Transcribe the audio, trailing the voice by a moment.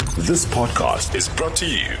This podcast is brought to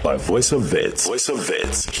you by Voice of Wits. Voice of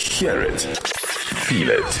Wits. Hear it. Feel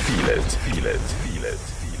it. Feel it. Feel it. Feel it.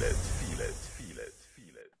 Feel it. Feel it. Feel it.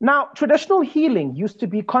 Feel it. Now, traditional healing used to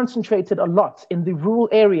be concentrated a lot in the rural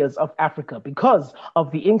areas of Africa because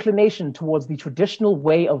of the inclination towards the traditional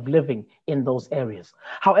way of living in those areas.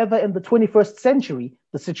 However, in the 21st century,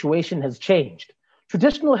 the situation has changed.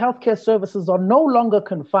 Traditional healthcare services are no longer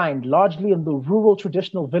confined largely in the rural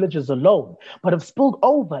traditional villages alone, but have spilled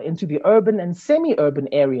over into the urban and semi-urban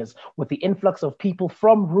areas with the influx of people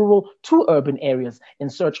from rural to urban areas in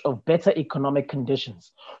search of better economic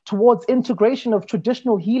conditions. Towards integration of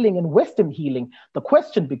traditional healing and Western healing, the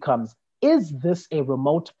question becomes, is this a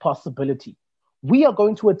remote possibility? We are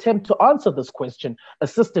going to attempt to answer this question,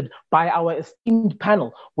 assisted by our esteemed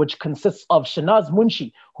panel, which consists of Shehnaz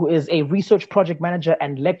Munshi, who is a research project manager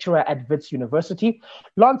and lecturer at WITS University,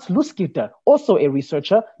 Louskieter, also a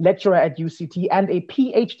researcher, lecturer at UCT, and a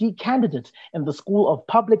PhD candidate in the School of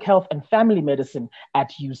Public Health and Family Medicine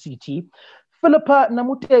at UCT, Phillipa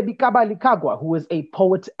Namutebi Kabali-Kagwa, who is a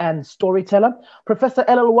poet and storyteller, Professor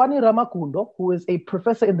Elelwani Ramagundo, who is a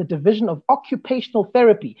professor in the Division of Occupational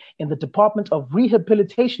Therapy in the Department of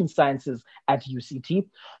Rehabilitation Sciences at UCT,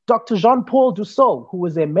 Dr. Jean-Paul Dossou, who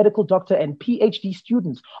is a medical doctor and PhD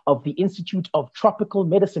student of the Institute of Tropical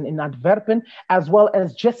Medicine in Antwerpen, as well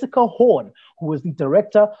as Jessica Horn, who is the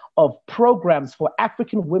Director of Programs for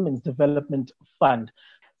African Women's Development Fund.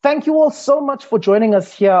 Thank you all so much for joining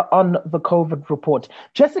us here on the COVID Report.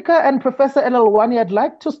 Jessica and Professor Elelwani, I'd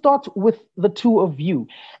like to start with the two of you.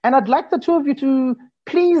 And I'd like the two of you to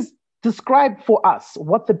please describe for us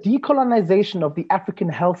what the decolonization of the African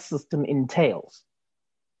health system entails.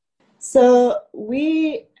 So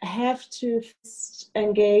we have to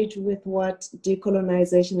engage with what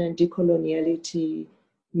decolonization and decoloniality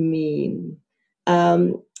mean.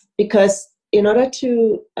 Because in order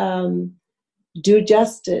to do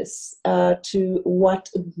justice to what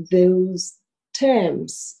those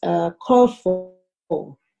terms call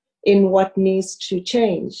for in what needs to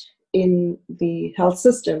change in the health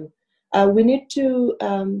system, we need to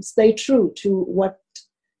stay true to what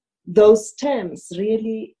those terms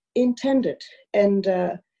really intended, and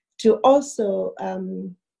to also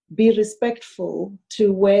be respectful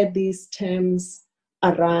to where these terms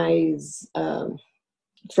arise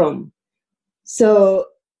from. So,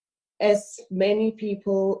 as many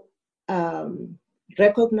people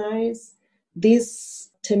recognize, these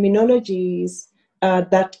terminologies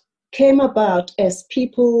that came about as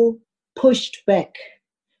people pushed back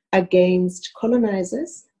against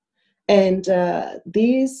colonizers, and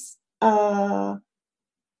these are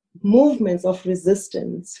movements of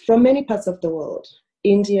resistance from many parts of the world: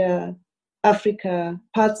 India, Africa,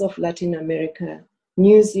 parts of Latin America,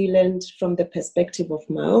 New Zealand from the perspective of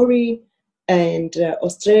Maori, and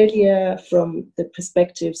Australia from the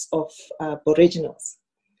perspectives of Aboriginals.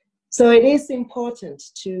 So it is important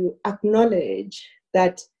to acknowledge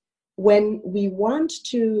that when we want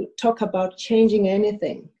to talk about changing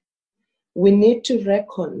anything, we need to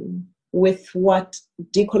reckon with what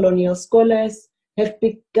decolonial scholars have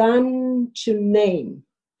begun to name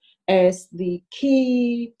as the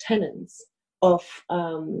key tenets of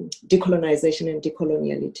decolonization and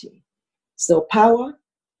decoloniality. So power,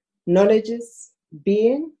 knowledges,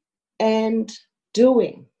 being, and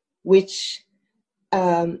doing, which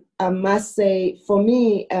I must say, for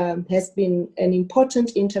me, has been an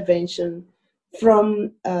important intervention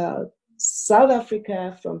from South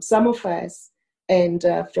Africa, from some of us, and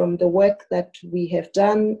from the work that we have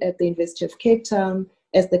done at the University of Cape Town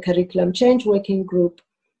as the Curriculum Change Working Group,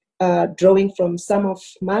 drawing from some of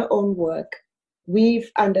my own work.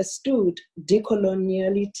 We've understood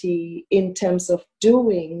decoloniality in terms of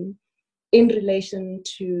doing in relation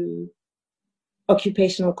to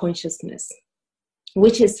occupational consciousness,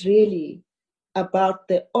 which is really about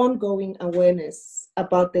the ongoing awareness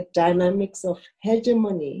about the dynamics of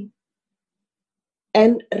hegemony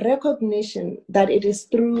and recognition that it is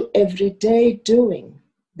through everyday doing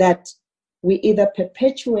that we either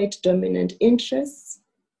perpetuate dominant interests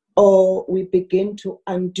or we begin to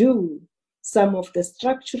undo some of the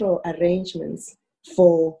structural arrangements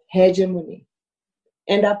for hegemony,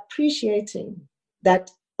 and appreciating that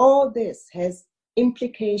all this has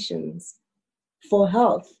implications for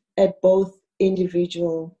health at both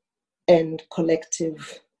individual and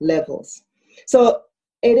collective levels. So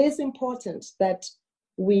it is important that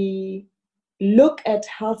we look at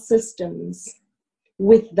health systems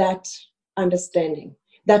with that understanding,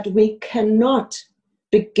 that we cannot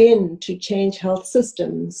begin to change health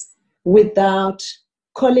systems without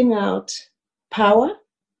calling out power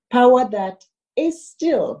that is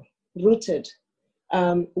still rooted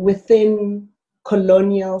within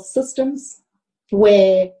colonial systems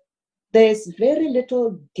where there's very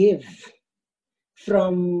little give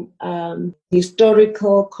from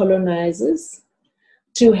historical colonizers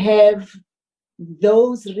to have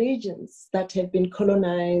those regions that have been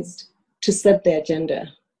colonized to set the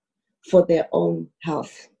agenda for their own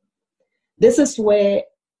health. This is where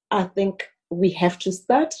I think we have to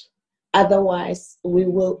start. Otherwise, we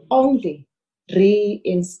will only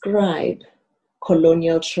reinscribe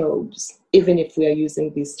colonial tropes, even if we are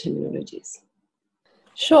using these terminologies.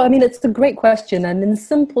 Sure. I mean, it's a great question. And in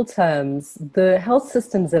simple terms, the health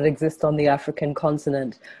systems that exist on the African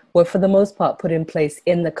continent were for the most part put in place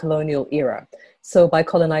in the colonial era. So by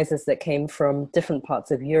colonizers that came from different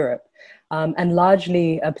parts of Europe. And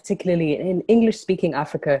largely, particularly in English-speaking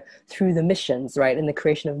Africa, through the missions, right, and the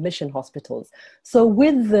creation of mission hospitals. So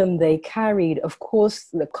with them, they carried, of course,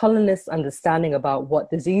 the colonists' understanding about what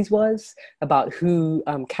disease was, about who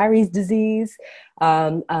carries disease,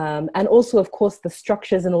 and also, of course, the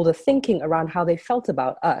structures and all the thinking around how they felt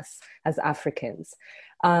about us as Africans.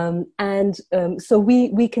 So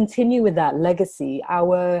we continue with that legacy.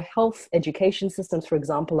 Our health education systems, for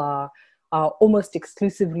example, are almost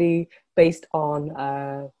exclusively based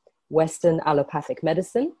on Western allopathic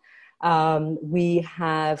medicine. We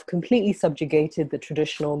have completely subjugated the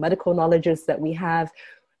traditional medical knowledges that we have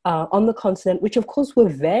on the continent, which of course were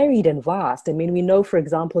varied and vast. I mean, we know, for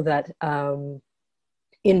example, that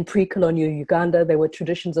in pre-colonial Uganda, there were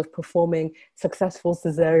traditions of performing successful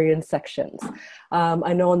cesarean sections.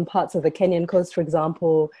 I know on parts of the Kenyan coast, for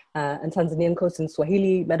example, and Tanzanian coast in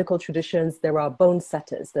Swahili medical traditions, there are bone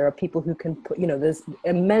setters. There are people who can put, there's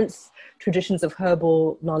immense traditions of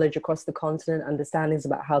herbal knowledge across the continent, understandings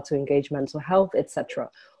about how to engage mental health, etc.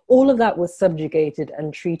 All of that was subjugated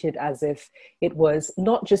and treated as if it was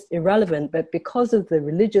not just irrelevant, but because of the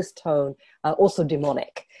religious tone, also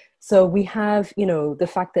demonic. So we have, the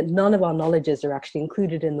fact that none of our knowledges are actually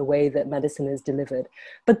included in the way that medicine is delivered,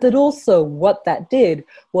 but that also what that did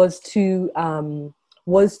was to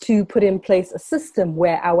put in place a system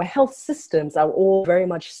where our health systems are all very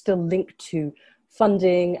much still linked to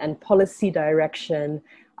funding and policy direction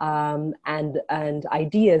and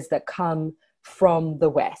ideas that come from the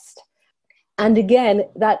West. And again,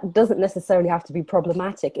 that doesn't necessarily have to be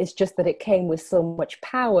problematic. It's just that it came with so much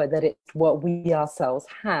power that it's what we ourselves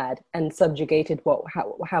had and subjugated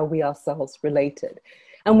how we ourselves related.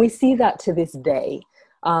 And we see that to this day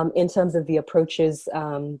in terms of the approaches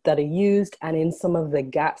that are used and in some of the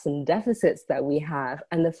gaps and deficits that we have.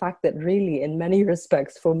 And the fact that really, in many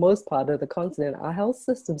respects, for most part of the continent, our health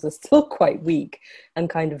systems are still quite weak and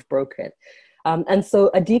kind of broken. And so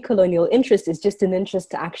a decolonial interest is just an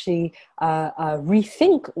interest to actually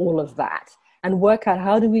rethink all of that and work out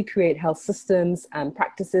how do we create health systems and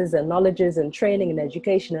practices and knowledges and training and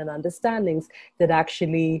education and understandings that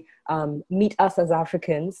actually meet us as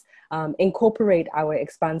Africans, incorporate our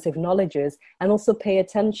expansive knowledges, and also pay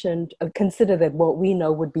attention, consider that what we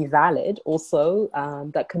know would be valid also,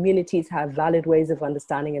 that communities have valid ways of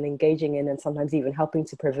understanding and engaging in and sometimes even helping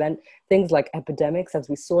to prevent things like epidemics, as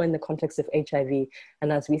we saw in the context of HIV,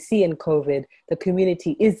 and as we see in COVID, the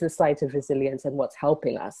community is the site of resilience and what's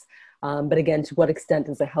helping us. But again, to what extent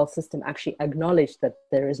does the health system actually acknowledge that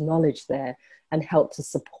there is knowledge there and help to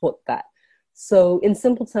support that? So in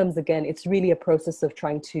simple terms, again, it's really a process of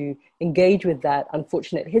trying to engage with that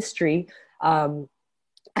unfortunate history and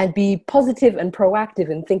be positive and proactive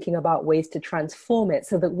in thinking about ways to transform it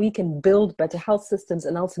so that we can build better health systems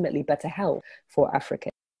and ultimately better health for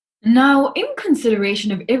Africans. Now, in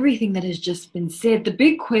consideration of everything that has just been said, the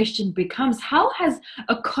big question becomes, how has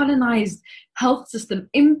a colonized health system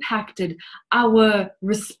impacted our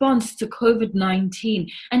response to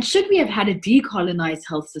COVID-19? And should we have had a decolonized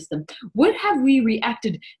health system? Would have we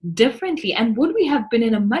reacted differently? And would we have been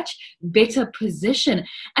in a much better position?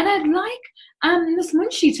 And I'd like Ms.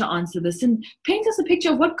 Munshi to answer this and paint us a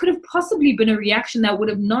picture of what could have possibly been a reaction that would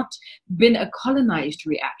have not been a colonized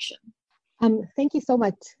reaction. Thank you so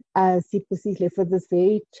much, Sipho, for this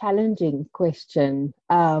very challenging question.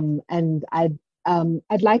 And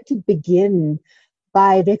I'd like to begin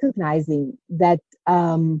by recognizing that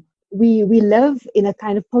we live in a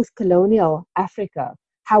kind of post-colonial Africa.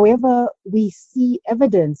 However, we see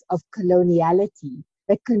evidence of coloniality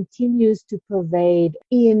that continues to pervade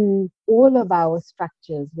in all of our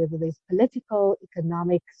structures, whether there's political,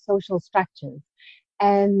 economic, social structures.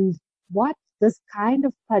 And what this kind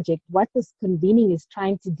of project, what this convening is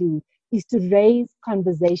trying to do, is to raise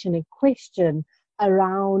conversation and question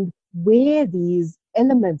around where these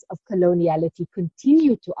elements of coloniality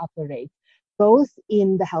continue to operate, both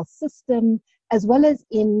in the health system as well as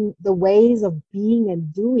in the ways of being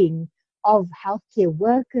and doing of healthcare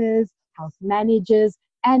workers, health managers,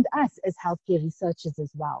 and us as healthcare researchers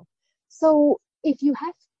as well. So if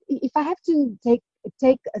I have to take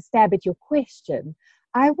a stab at your question,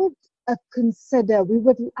 I would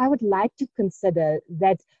I would like to consider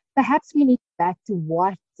that perhaps we need to go back to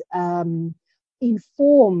what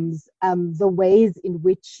informs the ways in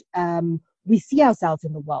which we see ourselves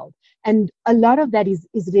in the world. And a lot of that is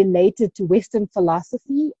related to Western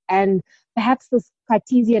philosophy and perhaps this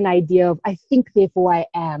Cartesian idea of I think, therefore I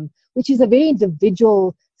am, which is a very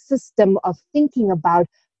individual system of thinking about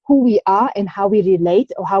who we are and how we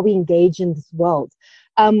relate or how we engage in this world,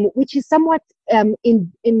 which is somewhat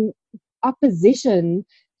in opposition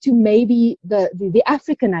to maybe the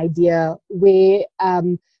African idea where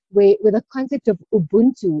the concept of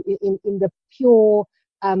Ubuntu in the pure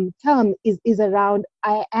term is around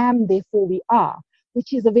I am, therefore we are,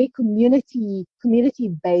 which is a very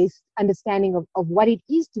community-based understanding of what it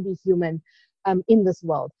is to be human in this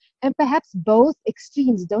world. And perhaps both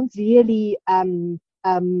extremes don't really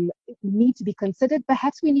need to be considered.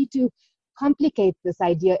 Perhaps we need to complicate this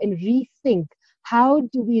idea and rethink how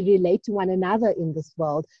do we relate to one another in this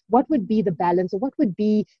world? What would be the balance, or what would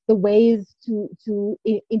be the ways to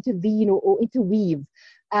intervene or interweave,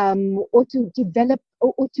 or to develop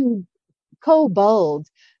or to co-build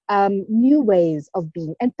new ways of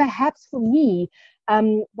being? And perhaps for me,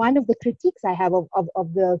 one of the critiques I have of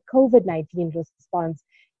the COVID-19 response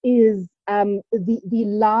is the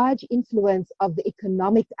large influence of the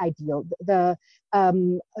economic ideal, the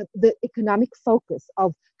economic focus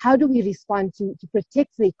of how do we respond to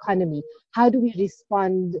protect the economy? How do we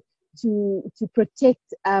respond to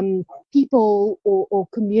protect people or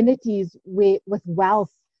communities with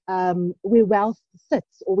wealth, where wealth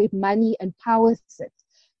sits, or where money and power sits,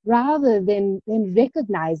 rather than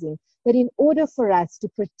recognizing that in order for us to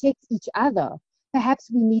protect each other, perhaps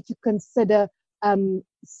we need to consider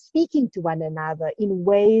speaking to one another in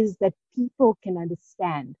ways that people can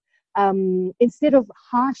understand, instead of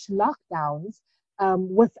harsh lockdowns,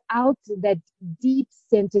 without that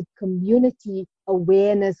deep-centered community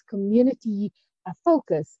awareness, community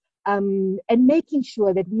focus, and making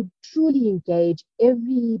sure that we truly engage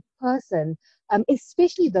every person,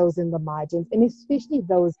 especially those in the margins, and especially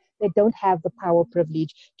those that don't have the power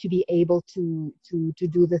privilege to be able to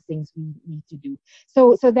do the things we need to do.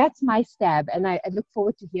 So that's my stab, and I look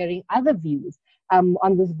forward to hearing other views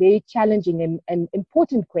on this very challenging and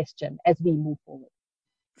important question as we move forward.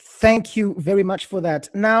 Thank you very much for that.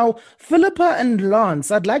 Now, Phillipa and Lance,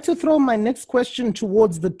 I'd like to throw my next question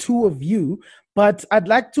towards the two of you, but I'd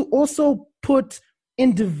like to also put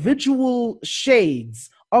individual shades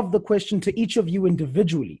of the question to each of you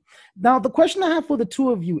individually. Now, the question I have for the two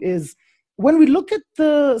of you is, when we look at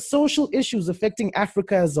the social issues affecting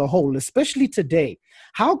Africa as a whole, especially today,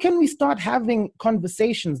 how can we start having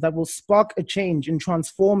conversations that will spark a change in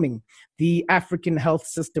transforming the African health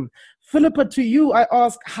system? Phillipa, to you, I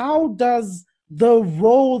ask, how does the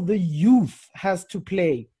role the youth has to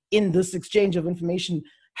play in this exchange of information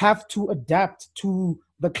have to adapt to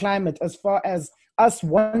the climate, as far as us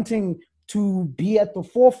wanting to be at the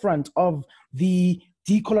forefront of the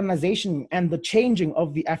decolonization and the changing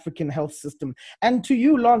of the African health system? And to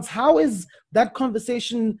you, Lance, how is that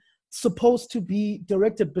conversation supposed to be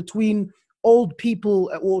directed between old people,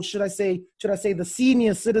 or should I say the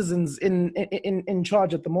senior citizens in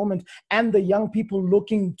charge at the moment, and the young people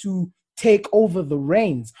looking to take over the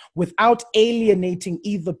reins, without alienating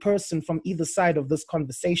either person from either side of this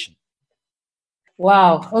conversation?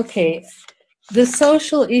 Wow, okay. The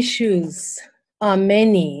social issues are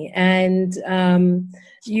many, and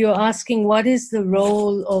you're asking what is the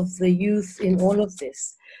role of the youth in all of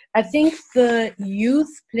this. I think the youth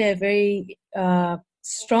play a very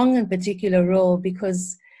strong and particular role,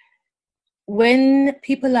 because when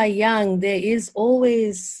people are young, there is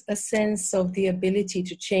always a sense of the ability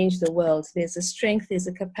to change the world. There's a strength, there's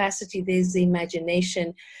a capacity, there's the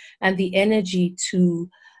imagination and the energy to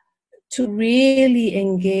really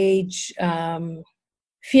engage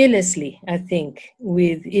fearlessly, I think,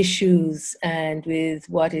 with issues and with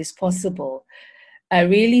what is possible. I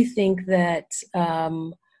really think that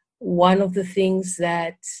one of the things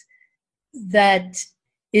that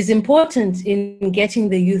is important in getting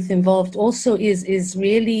the youth involved also is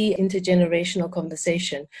really intergenerational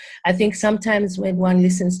conversation. I think sometimes when one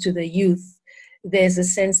listens to the youth, there's a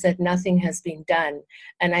sense that nothing has been done.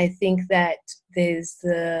 And I think that there's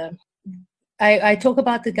I talk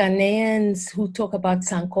about the Ghanaians who talk about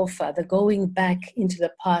Sankofa, the going back into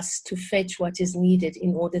the past to fetch what is needed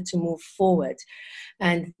in order to move forward.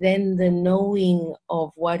 And then the knowing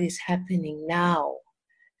of what is happening now,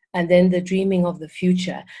 and then the dreaming of the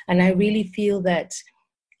future. And I really feel that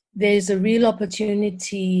there's a real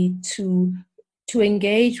opportunity to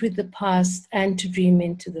engage with the past and to dream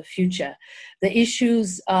into the future. The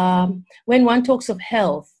issues, when one talks of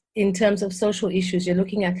health, in terms of social issues, you're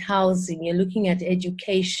looking at housing, you're looking at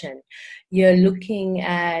education, you're looking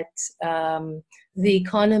at the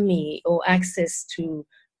economy or access to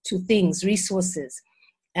things, resources.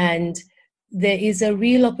 And there is a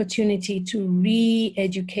real opportunity to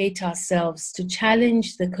re-educate ourselves, to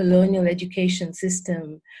challenge the colonial education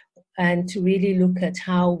system, and to really look at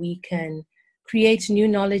how we can create new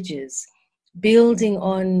knowledges, building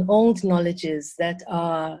on old knowledges that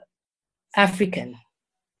are African.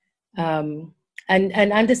 And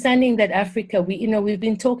understanding that Africa, we've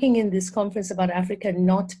been talking in this conference about Africa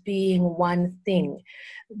not being one thing,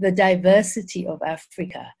 the diversity of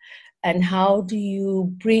Africa, and how do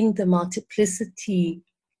you bring the multiplicity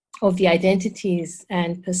of the identities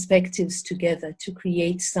and perspectives together to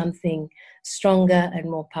create something stronger and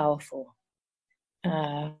more powerful.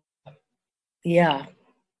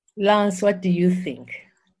 Lance, what do you think?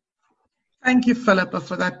 Thank you, Phillipa,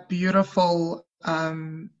 for that beautiful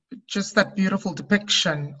just that beautiful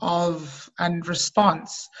depiction of and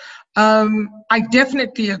response. I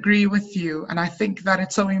definitely agree with you, and I think that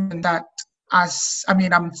it's so important that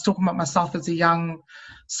I'm talking about myself as a young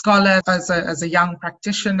scholar, as a young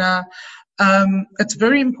practitioner. It's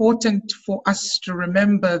very important for us to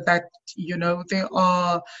remember that, there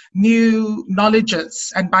are new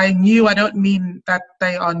knowledges, and by new, I don't mean that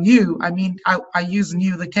they are new. I mean, I use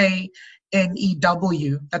new, the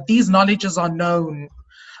KNEW, that these knowledges are known.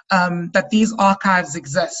 That these archives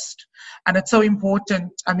exist. And it's so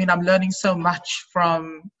important. I'm learning so much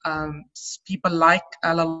from people like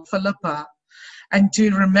Phillipa, and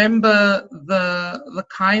to remember the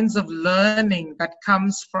kinds of learning that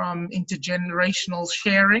comes from intergenerational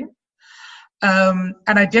sharing. And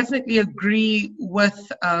I definitely agree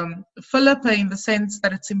with Phillipa in the sense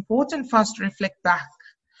that it's important for us to reflect back.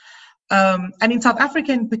 And in South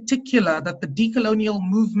Africa in particular, that the decolonial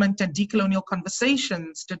movement and decolonial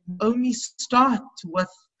conversations did only start with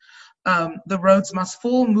the Rhodes Must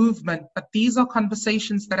Fall movement, but these are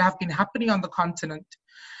conversations that have been happening on the continent,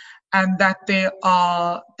 and that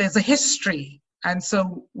there's a history. And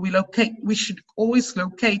so we should always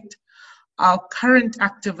locate our current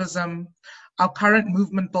activism, our current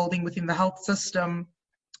movement building within the health system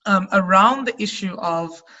around the issue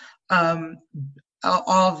of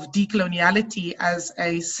decoloniality as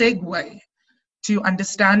a segue to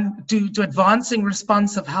advancing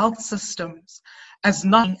responsive health systems as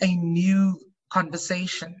not a new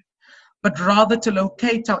conversation, but rather to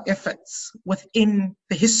locate our efforts within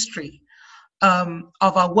the history of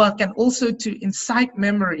our work, and also to incite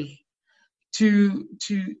memory, to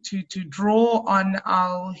draw on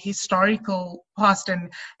our historical past.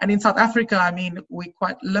 And in South Africa, we're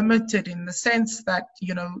quite limited in the sense that,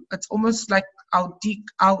 it's almost like our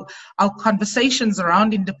conversations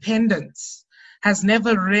around independence has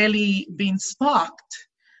never really been sparked.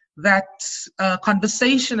 That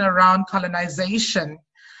conversation around colonization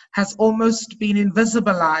has almost been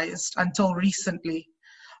invisibilized until recently,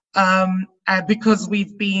 because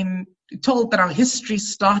we've been told that our history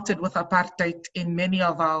started with apartheid in many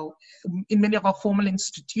of our formal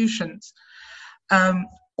institutions,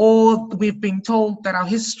 or we've been told that our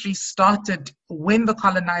history started when the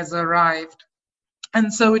colonizer arrived.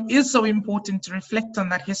 And so it is so important to reflect on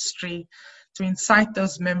that history, to incite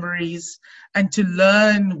those memories, and to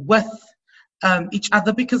learn with each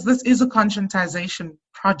other, because this is a conscientization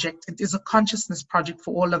project. It is a consciousness project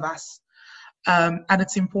for all of us. And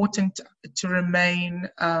it's important to remain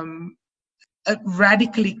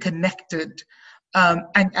radically connected.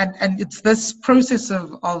 And it's this process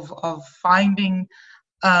of finding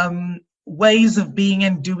ways of being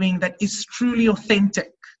and doing that is truly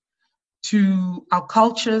authentic to our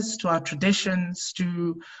cultures, to our traditions,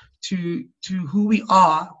 to who we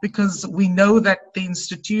are, because we know that the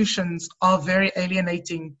institutions are very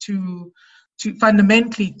alienating to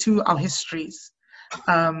fundamentally to our histories.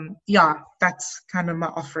 That's kind of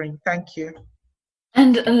my offering. Thank you.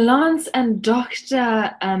 And Lance and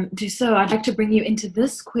Dr. Dossou, I'd like to bring you into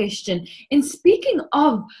this question. In speaking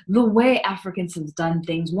of the way Africans have done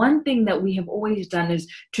things, one thing that we have always done is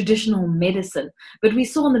traditional medicine. But we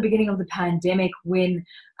saw in the beginning of the pandemic when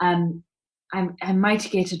I might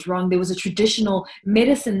get it wrong. There was a traditional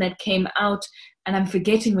medicine that came out, and I'm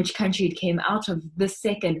forgetting which country it came out of this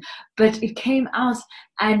second, but it came out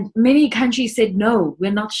and many countries said, no,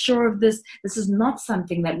 we're not sure of this. This is not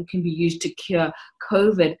something that can be used to cure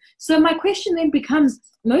COVID. So my question then becomes,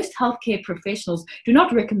 most healthcare professionals do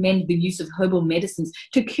not recommend the use of herbal medicines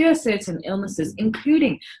to cure certain illnesses,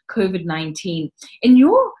 including COVID-19. In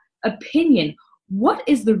your opinion, what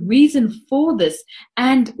is the reason for this,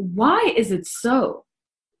 and why is it so?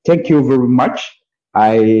 Thank you very much.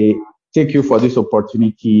 I thank you for this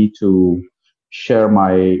opportunity to share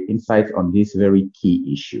my insights on this very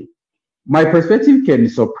key issue. My perspective can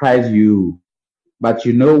surprise you, but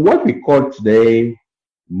you know what we call today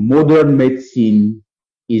modern medicine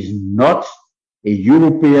is not a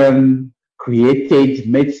European created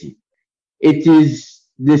medicine. It is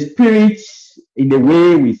the spirit in the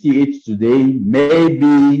way we see it today may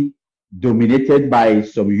be dominated by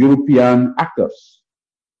some European actors,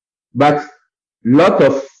 but lot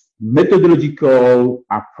of methodological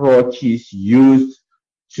approaches used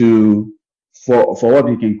for what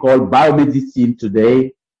we can call biomedicine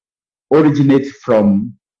today originate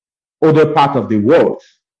from other parts of the world,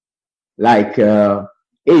 like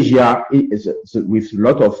Asia, with a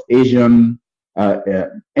lot of Asian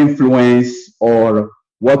influence, or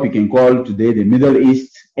what we can call today the Middle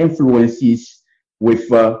East influences, with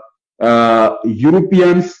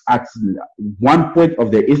Europeans at one point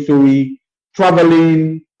of the history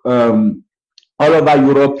traveling all over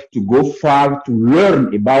Europe to go far to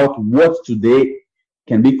learn about what today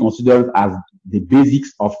can be considered as the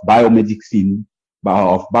basics of biomedicine,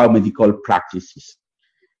 of biomedical practices.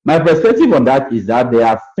 My perspective on that is that there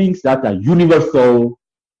are things that are universal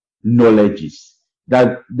knowledges,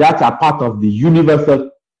 that are part of the universal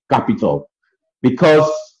capital,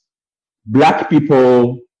 because Black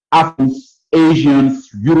people, Africans, Asians,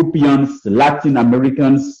 Europeans, Latin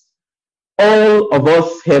Americans, all of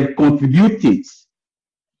us have contributed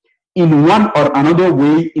in one or another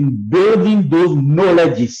way in building those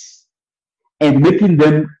knowledges and making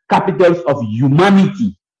them capitals of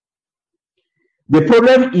humanity. The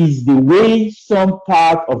problem is the way some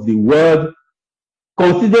part of the world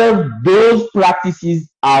consider those practices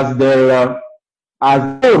as their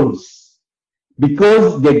goals,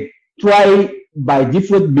 because they try by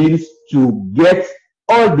different means to get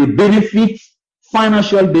all the benefits,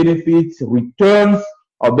 financial benefits, returns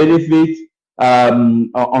or benefits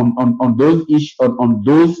on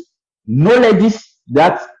those knowledges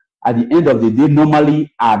that at the end of the day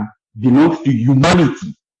normally belongs to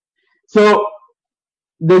humanity. So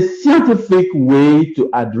the scientific way to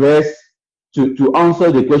address, to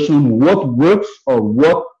answer the question what works or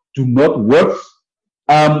what do not work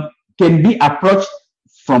can be approached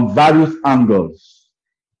from various angles.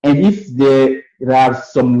 And if there are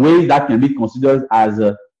some ways that can be considered as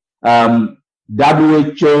WHO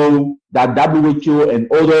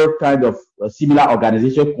and other kind of similar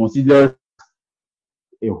organizations consider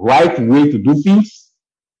a right way to do things,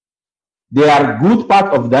 there are good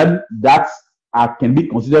part of them that can be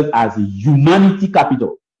considered as a humanity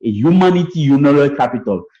capital, a humanity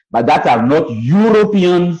capital, but that are not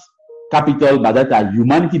Europeans capital, but that are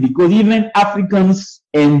humanity, because even Africans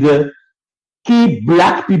and key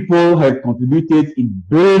Black people have contributed in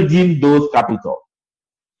building those capital.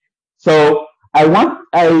 So I would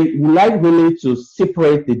like really to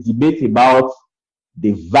separate the debate about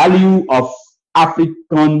the value of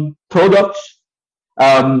African products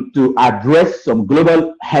to address some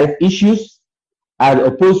global health issues, as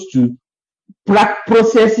opposed to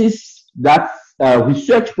processes, that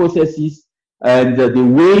research processes, and the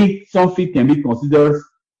way something can be considered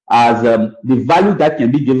as the value that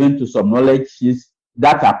can be given to some knowledges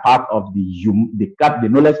that are part of the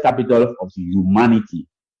knowledge capital of the humanity.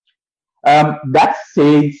 That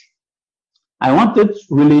said, I wanted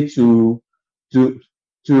really to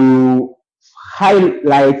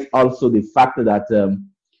highlight also the fact that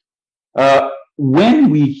when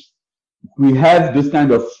we have this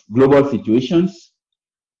kind of global situations,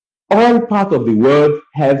 all parts of the world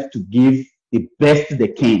have to give the best they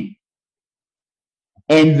can.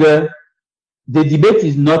 And the debate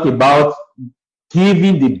is not about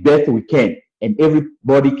giving the best we can, and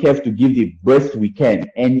everybody has to give the best we can.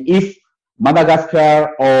 And if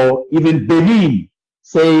Madagascar or even Benin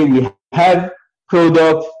say we have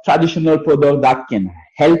traditional products that can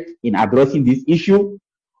help in addressing this issue,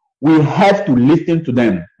 we have to listen to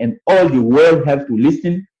them, and all the world have to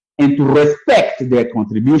listen and to respect their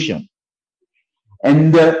contribution.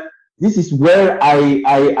 And this is where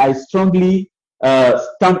I strongly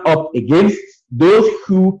stand up against those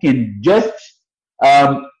who can just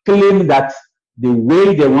claim that the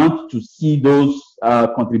way they want to see those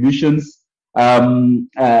contributions,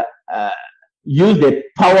 use the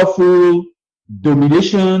powerful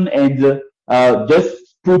domination and just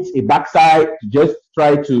put a backside to just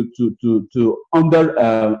try to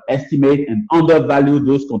underestimate and undervalue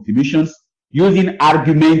those contributions using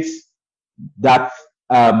arguments that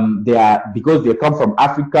they are because they come from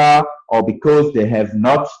Africa or because they have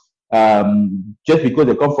not just because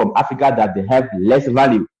they come from Africa that they have less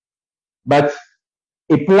value. But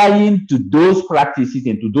applying to those practices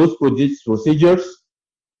and to those procedures,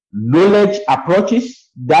 knowledge approaches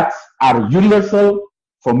that are universal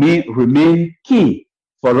for me remain key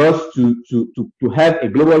for us to have a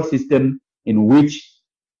global system in which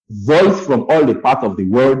voice from all the parts of the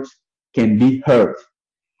world can be heard.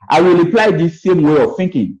 I will apply this same way of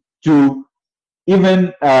thinking to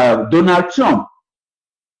even Donald Trump,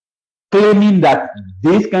 claiming that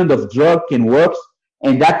this kind of drug can work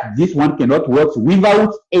and that this one cannot work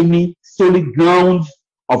without any solid grounds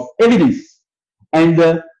of evidence.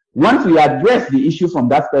 And once we address the issue from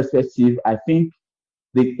that perspective, I think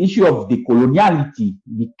the issue of decoloniality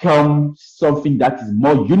becomes something that is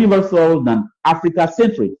more universal than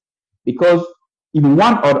Africa-centric, because in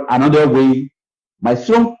one or another way, I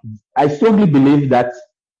strongly believe that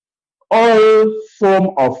all form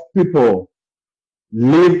of people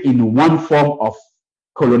live in one form of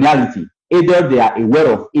coloniality, either they are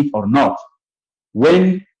aware of it or not.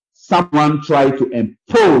 When someone tries to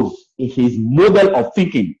impose his model of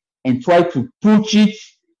thinking and try to push it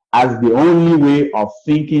as the only way of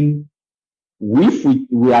thinking, if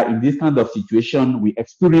we are in this kind of situation, we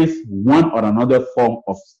experience one or another form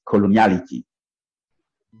of coloniality.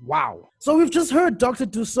 Wow. So we've just heard Dr.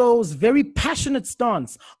 Dossou's very passionate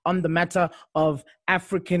stance on the matter of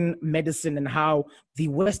African medicine and how the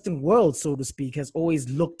Western world, so to speak, has always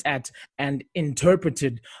looked at and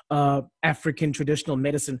interpreted African traditional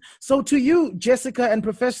medicine. So to you, Jessica and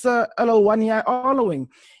Professor Elelwani Ramagundo,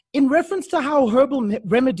 in reference to how herbal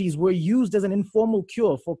remedies were used as an informal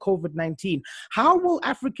cure for COVID-19, how will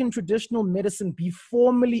African traditional medicine be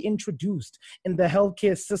formally introduced in the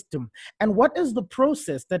healthcare system? And what is the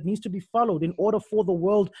process that needs to be followed in order for the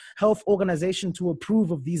World Health Organization to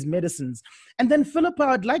approve of these medicines? And then, Phillipa,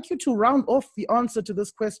 I'd like you to round off the answer to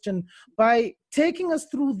this question by taking us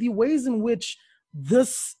through the ways in which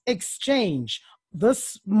this exchange,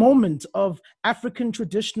 this moment of African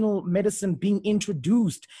traditional medicine being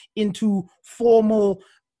introduced into formal,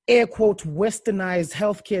 air quote, westernized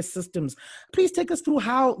healthcare systems. Please take us through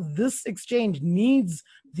how this exchange needs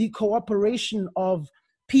the cooperation of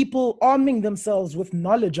people arming themselves with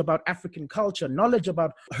knowledge about African culture, knowledge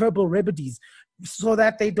about herbal remedies, so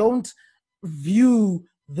that they don't view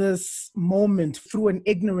this moment through an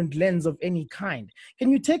ignorant lens of any kind.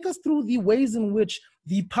 Can you take us through the ways in which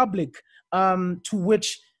the public to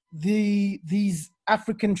which these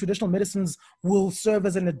African traditional medicines will serve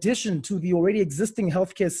as an addition to the already existing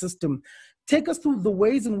healthcare system? Take us through the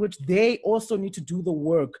ways in which they also need to do the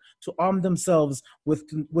work to arm themselves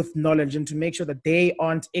with knowledge and to make sure that they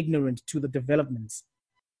aren't ignorant to the developments.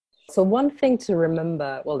 So one thing to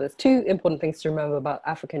remember, well, there's two important things to remember about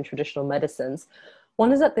African traditional medicines.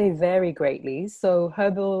 One is that they vary greatly. So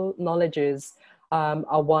herbal knowledges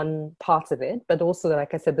are one part of it, but also,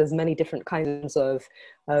 like I said, there's many different kinds of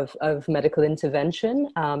medical intervention.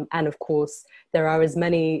 And of course, there are as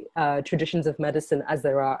many traditions of medicine as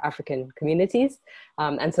there are African communities.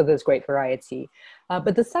 And so there's great variety.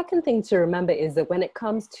 But the second thing to remember is that when it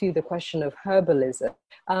comes to the question of herbalism,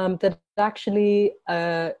 that actually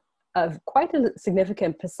quite a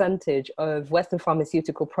significant percentage of Western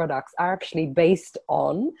pharmaceutical products are actually based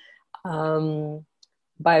on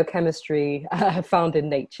biochemistry found in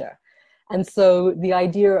nature. And so the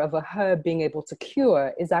idea of a herb being able to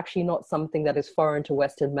cure is actually not something that is foreign to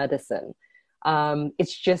Western medicine.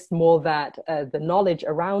 It's just more that the knowledge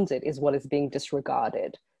around it is what is being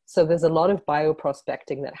disregarded. So there's a lot of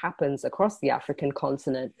bioprospecting that happens across the African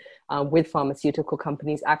continent with pharmaceutical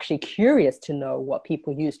companies actually curious to know what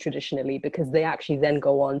people use traditionally, because they actually then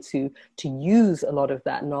go on to use a lot of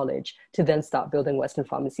that knowledge to then start building Western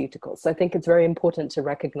pharmaceuticals. So I think it's very important to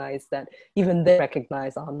recognize that even they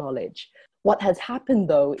recognize our knowledge. What has happened,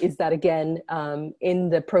 though, is that, again, in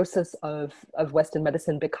the process of Western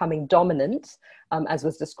medicine becoming dominant, as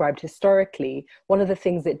was described historically, one of the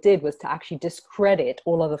things it did was to actually discredit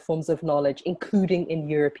all other forms of knowledge, including in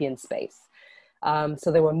European space.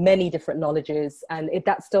 So there were many different knowledges, and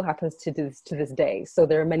that still happens to this day. So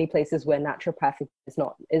there are many places where naturopathy is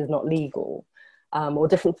not legal. or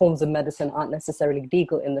different forms of medicine aren't necessarily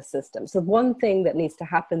legal in the system. So one thing that needs to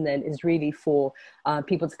happen then is really for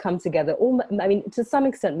people to come together. I mean, to some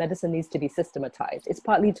extent, medicine needs to be systematized. It's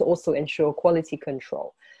partly to also ensure quality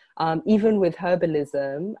control. Even with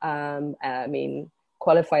herbalism, I mean,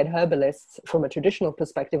 qualified herbalists from a traditional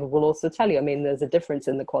perspective will also tell you, I mean, there's a difference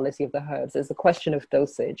in the quality of the herbs. There's a question of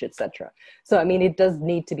dosage, etc. So, I mean, it does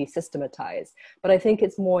need to be systematized, but I think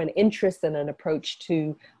it's more an interest and an approach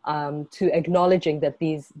to acknowledging that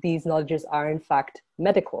these knowledges are in fact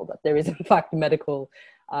medical, that there is in fact medical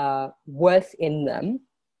worth in them.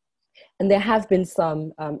 And there have been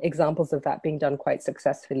some examples of that being done quite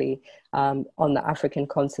successfully on the African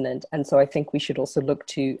continent. And so I think we should also look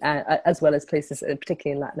to, as well as places,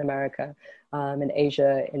 particularly in Latin America, in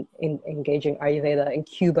Asia, in engaging Ayurveda. In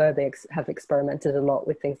Cuba, they have experimented a lot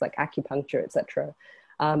with things like acupuncture, etc.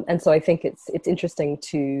 And so I think it's interesting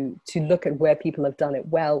to look at where people have done it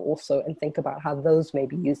well also, and think about how those may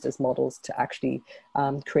be used as models to actually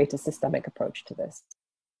create a systemic approach to this.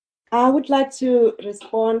 I would like to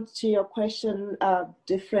respond to your question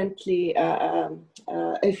differently,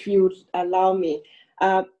 if you allow me.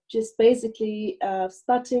 Just basically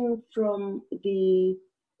starting from the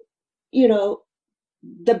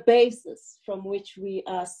basis from which we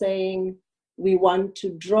are saying we want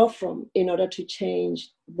to draw from in order to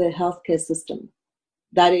change the healthcare system.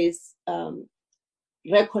 That is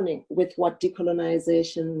reckoning with what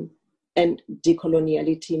decolonization and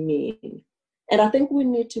decoloniality mean. And I think we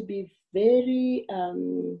need to be very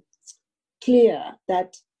clear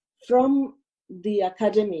that from the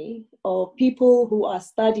academy or people who are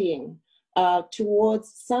studying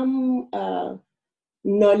towards some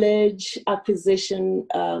knowledge acquisition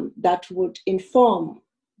that would inform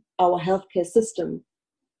our healthcare system,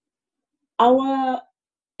 our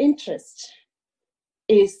interest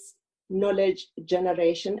is knowledge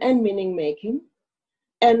generation and meaning making,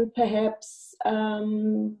 and perhaps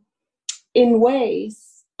in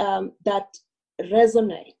ways that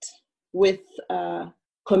resonate with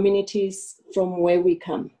communities from where we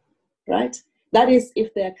come, right? That is,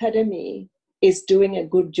 if the academy is doing a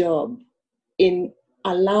good job in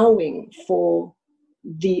allowing for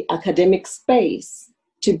the academic space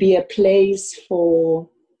to be a place for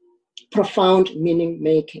profound meaning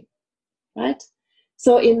making, right?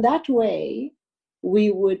 So in that way,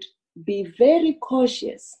 we would be very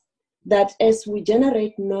cautious that as we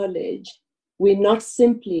generate knowledge, we're not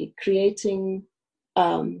simply creating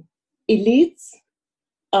elites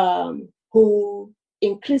who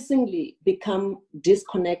increasingly become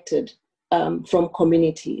disconnected from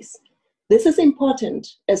communities. This is important,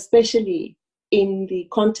 especially in the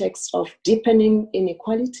context of deepening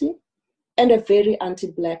inequality and a very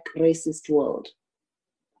anti-Black racist world.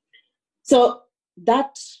 So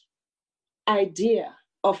that idea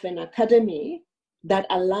of an academy that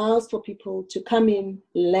allows for people to come in,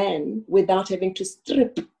 learn without having to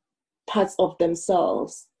strip parts of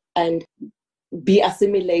themselves and be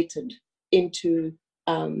assimilated into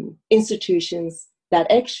institutions that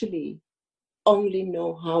actually only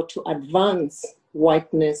know how to advance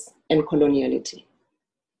whiteness and coloniality.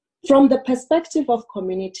 From the perspective of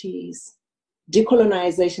communities,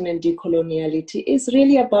 decolonization and decoloniality is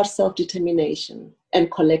really about self-determination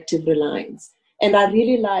and collective reliance. And I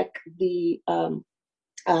really like the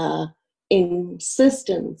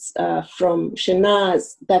insistence from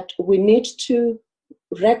Shehnaz that we need to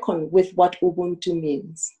reckon with what Ubuntu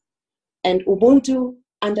means. And Ubuntu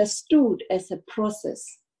understood as a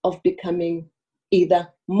process of becoming either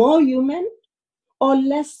more human or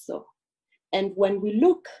less so. And when we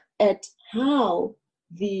look at how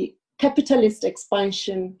the capitalist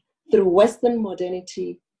expansion through Western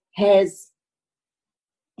modernity has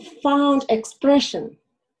found expression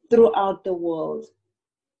throughout the world,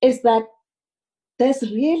 is that there's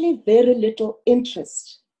really very little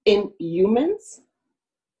interest in humans,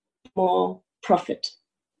 more profit,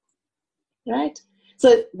 right?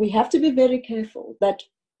 So we have to be very careful that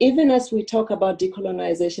even as we talk about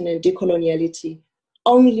decolonization and decoloniality,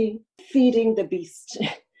 only feeding the beast,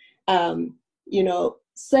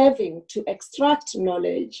 serving to extract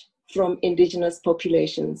knowledge from indigenous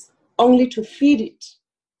populations, only to feed it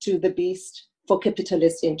to the beast for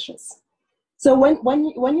capitalist interests. So when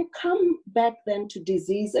you come back then to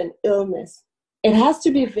disease and illness, it has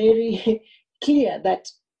to be very clear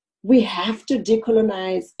that we have to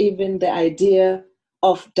decolonize even the idea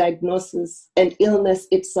of diagnosis and illness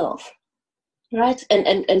itself, right?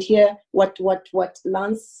 And here what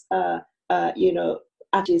Lance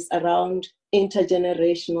argues around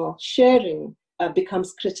intergenerational sharing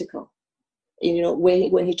becomes critical.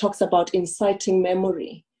 When he talks about inciting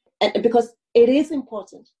memory, and because it is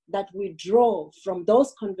important that we draw from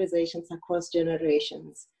those conversations across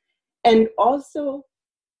generations and also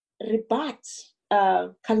rebut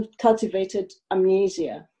cultivated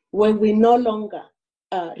amnesia, where we no longer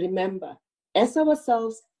remember as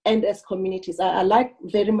ourselves and as communities. I like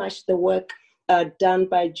very much the work done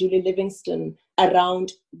by Julie Livingston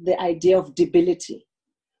around the idea of debility,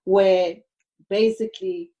 where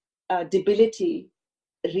basically debility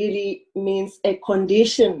really means a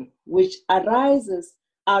condition which arises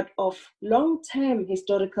out of long-term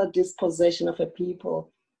historical dispossession of a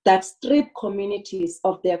people that strip communities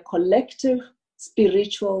of their collective,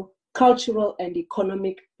 spiritual, cultural, and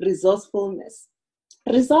economic resourcefulness,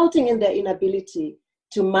 resulting in their inability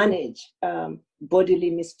to manage bodily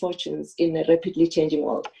misfortunes in a rapidly changing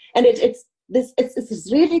world. And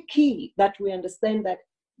it's really key that we understand that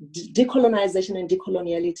decolonization and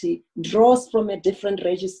decoloniality draws from a different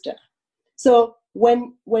register. So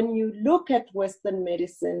when you look at Western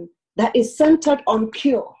medicine, that is centered on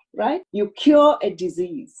cure, right? You cure a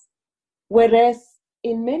disease. Whereas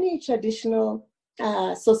in many traditional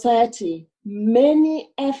society, many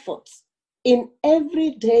efforts in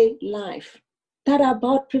everyday life that are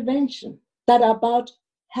about prevention, that are about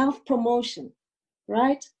health promotion,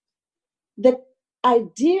 right? The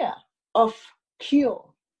idea of cure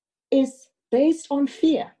is based on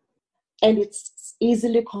fear, and it's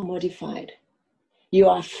easily commodified. You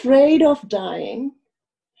are afraid of dying.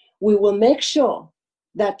 We will make sure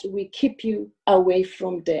that we keep you away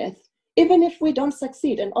from death, even if we don't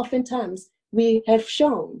succeed. And oftentimes we have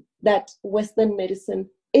shown that Western medicine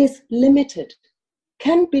is limited,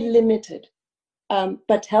 can be limited,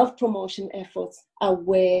 but health promotion efforts are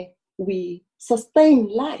where we sustain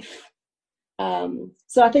life.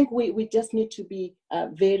 So I think we just need to be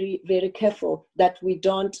very, very careful that we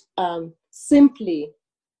don't simply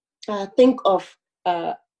think of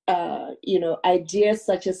ideas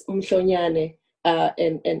such as Mhlonyane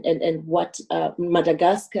and what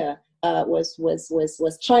Madagascar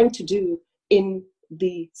was trying to do in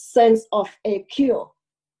the sense of a cure,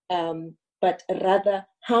 but rather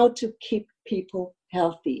how to keep people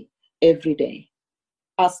healthy every day.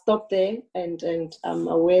 I'll stop there, and I'm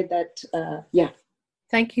aware that,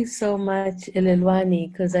 Thank you so much,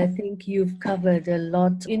 Elelwani, because I think you've covered a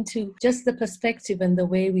lot into just the perspective and the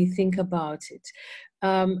way we think about it.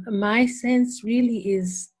 My sense really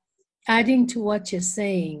is, adding to what you're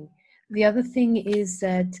saying, the other thing is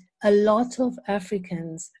that a lot of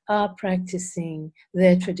Africans are practicing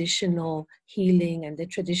their traditional healing and their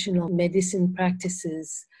traditional medicine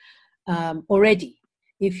practices already,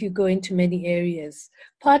 if you go into many areas,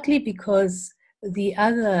 partly because the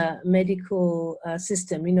other medical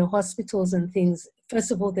system, hospitals and things,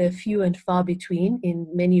 first of all, they're few and far between in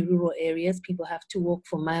many rural areas. People have to walk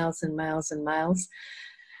for miles and miles and miles.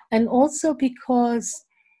 And also because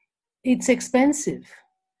it's expensive.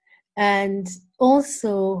 And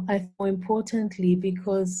also, more importantly,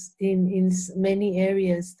 because in many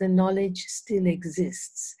areas, the knowledge still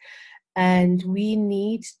exists. And we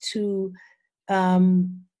need to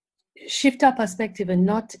shift our perspective and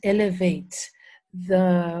not elevate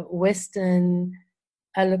the Western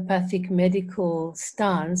allopathic medical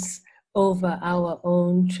stance over our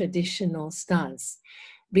own traditional stance,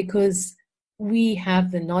 because we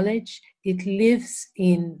have the knowledge, it lives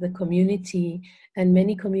in the community, and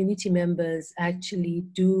many community members actually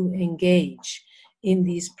do engage in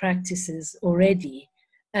these practices already.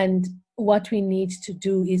 And what we need to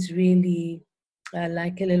do is really,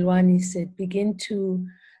 like Elelwani said, begin to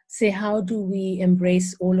say, how do we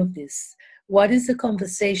embrace all of this? What is the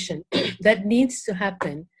conversation that needs to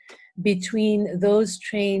happen between those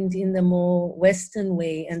trained in the more Western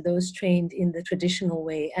way and those trained in the traditional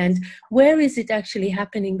way? And where is it actually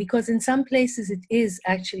happening? Because in some places it is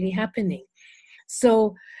actually happening.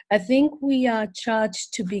 So I think we are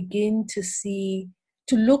charged to begin to see,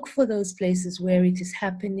 to look for those places where it is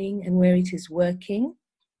happening and where it is working,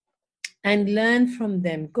 and learn from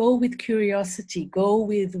them. Go with curiosity, go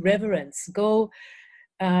with reverence, go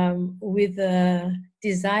with a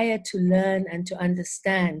desire to learn and to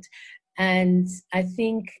understand. And I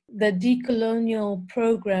think the decolonial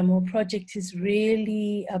program or project is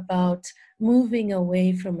really about moving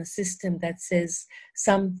away from a system that says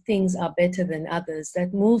some things are better than others,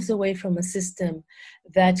 that moves away from a system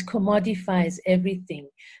that commodifies everything,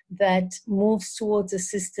 that moves towards a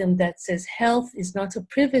system that says health is not a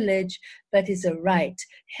privilege, but is a right.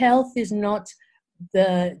 Health is not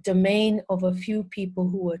the domain of a few people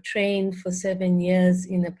who were trained for 7 years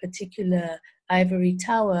in a particular ivory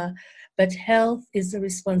tower, but health is the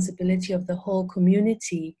responsibility of the whole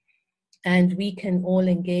community. and we can all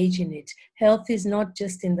engage in it. Health is not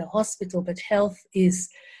just in the hospital, but health is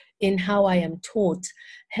in how I am taught.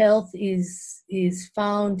 Health is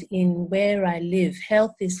found in where I live.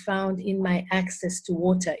 Health is found in my access to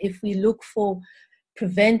water. If we look for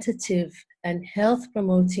preventative and health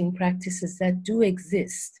promoting practices that do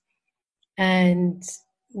exist, and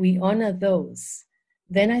we honor those,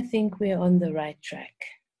 then I think we're on the right track.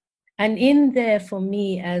 And in there, for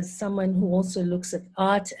me, as someone who also looks at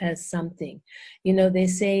art as something, you know, they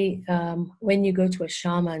say when you go to a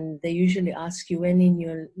shaman, they usually ask you, when in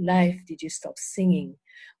your life did you stop singing?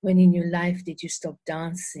 When in your life did you stop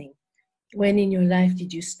dancing? When in your life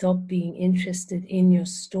did you stop being interested in your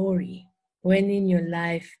story? When in your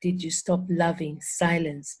life did you stop loving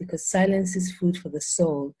silence? Because silence is food for the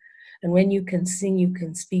soul. And when you can sing, you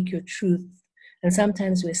can speak your truth. And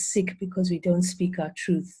sometimes we're sick because we don't speak our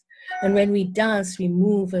truth. And when we dance, we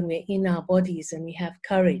move and we're in our bodies and we have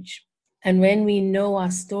courage. And when we know our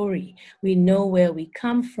story, we know where we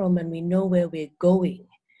come from and we know where we're going.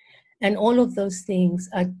 And all of those things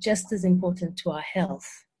are just as important to our health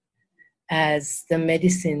as the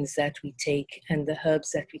medicines that we take and the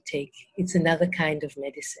herbs that we take. It's another kind of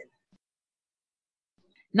medicine.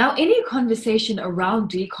 Now, any conversation around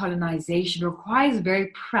decolonization requires a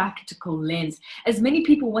very practical lens, as many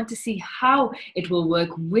people want to see how it will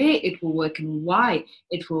work, where it will work, and why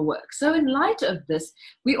it will work. So in light of this,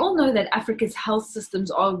 we all know that Africa's health systems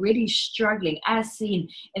are already struggling, as seen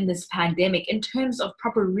in this pandemic, in terms of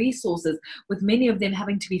proper resources, with many of them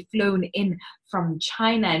having to be flown in from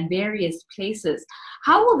China and various places.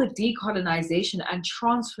 How will the decolonization and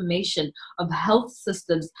transformation of health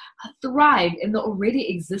systems thrive in the already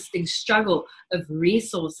existing struggle of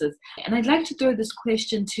resources? And I'd like to throw this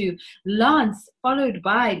question to Lance, followed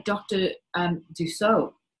by Dr.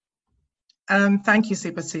 Dossou. Thank you,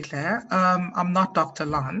 Sipa. I'm not Dr.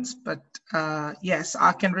 Lance, but yes,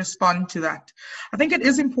 I can respond to that. I think it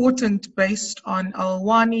is important, based on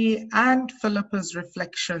Elelwani and Phillipa's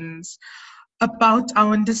reflections, about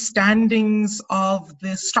our understandings of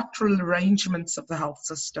the structural arrangements of the health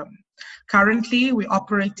system. Currently, we're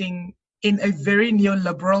operating in a very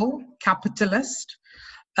neoliberal, capitalist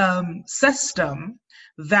system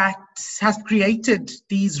that has created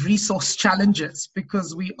these resource challenges,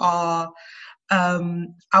 because we are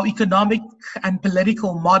our economic and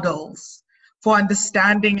political models for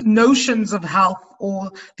understanding notions of health,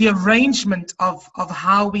 or the arrangement of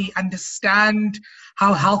how we understand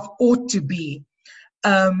how health ought to be,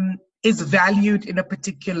 is valued in a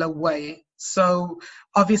particular way. So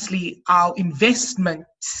obviously our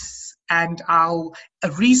investments and our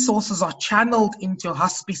resources are channeled into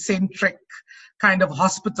hospice-centric kind of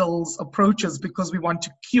hospitals approaches, because we want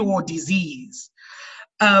to cure disease.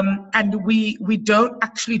 And we don't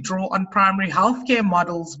actually draw on primary healthcare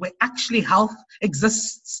models where actually health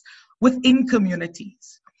exists within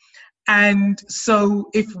communities. And so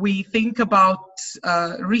if we think about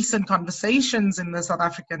recent conversations in the South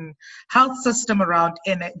African health system around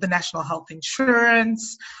the national health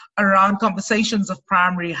insurance, around conversations of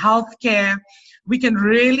primary healthcare, we can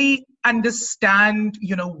really understand,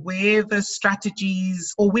 where the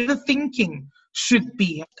strategies or where the thinking should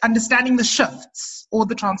be, understanding the shifts or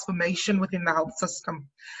the transformation within the health system.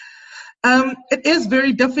 It is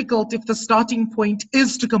very difficult if the starting point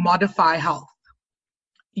is to commodify health.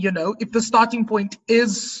 If the starting point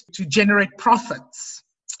is to generate profits,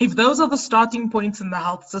 if those are the starting points in the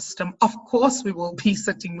health system, of course we will be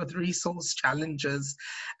sitting with resource challenges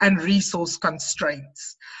and resource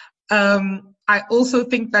constraints. I also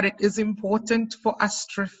think that it is important for us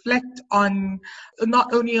to reflect on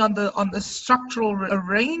not only on the structural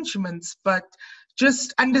arrangements, but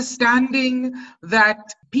just understanding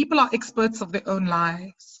that people are experts of their own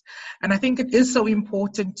lives. And I think it is so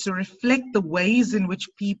important to reflect the ways in which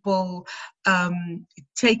people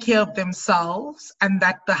take care of themselves, and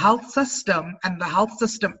that the health system and the health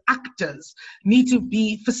system actors need to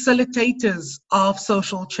be facilitators of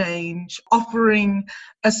social change, offering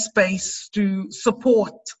a space to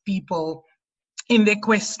support people in their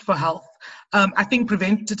quest for health. I think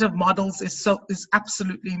preventative models is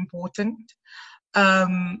absolutely important.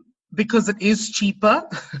 Because it is cheaper,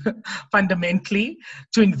 fundamentally,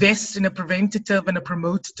 to invest in a preventative and a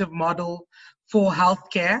promotive model for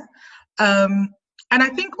healthcare. And I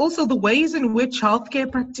think also the ways in which healthcare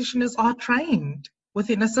practitioners are trained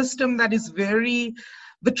within a system that is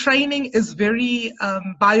the training is very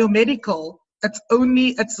biomedical.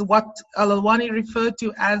 It's what Elelwani referred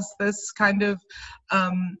to as this kind of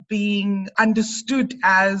being understood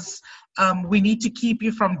as we need to keep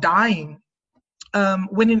you from dying.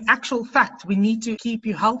 when in actual fact, we need to keep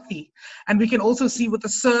you healthy. And we can also see with the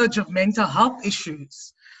surge of mental health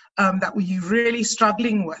issues that we're really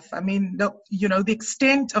struggling with. I mean, the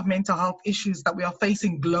extent of mental health issues that we are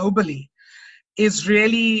facing globally is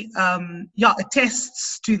really,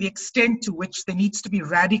 attests to the extent to which there needs to be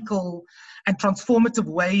radical and transformative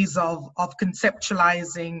ways of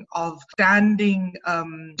conceptualizing, of standing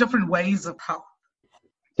different ways of health.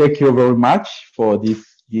 Thank you very much for this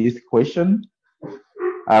question.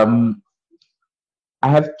 I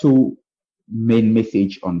have two main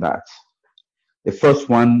messages on that. The first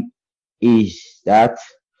one is that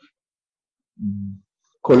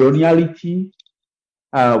coloniality,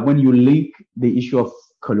 when you link the issue of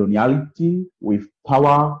coloniality with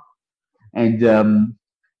power, and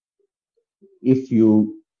if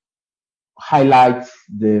you highlight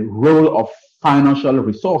the role of financial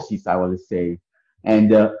resources, I will say,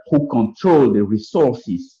 and who control the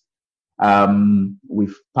resources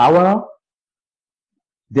with power,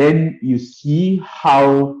 then you see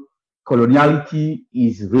how coloniality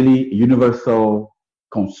is really a universal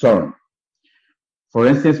concern. For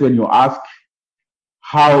instance, when you ask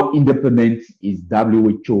how independent is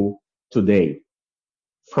WHO today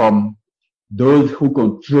from those who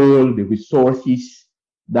control the resources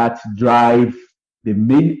that drive the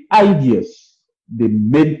main ideas, the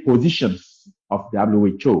main positions of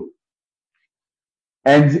WHO.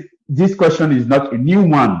 And this question is not a new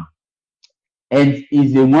one, and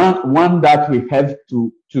is a one that we have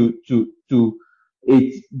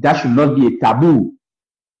that should not be a taboo.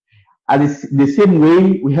 And it's the same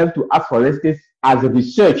way we have to ask, for instance, as a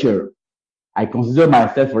researcher, I consider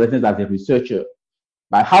myself, for instance, as a researcher,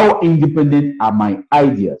 but how independent are my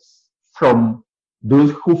ideas from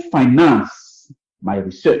those who finance my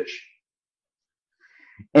research?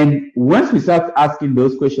 And once we start asking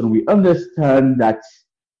those questions, we understand that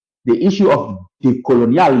the issue of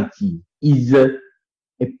decoloniality is a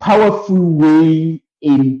powerful way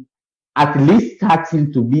in at least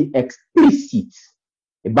starting to be explicit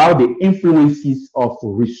about the influences of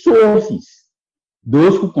resources,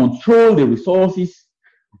 those who control the resources,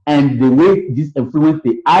 and the way this influence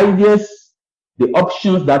the ideas, the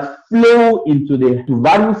options that flow into the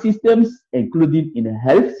value systems, including in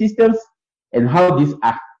health systems, and how this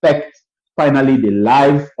affects finally the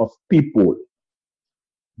lives of people.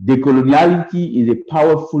 Decoloniality is a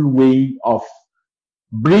powerful way of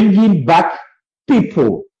bringing back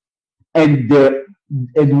people and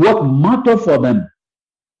what matters for them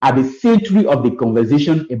at the center of the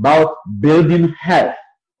conversation about building health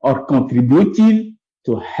or contributing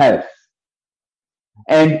to health.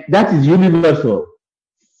 And that is universal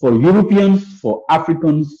for Europeans, for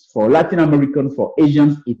Africans, for Latin Americans, for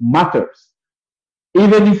Asians. It matters.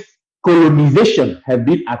 Even if colonization has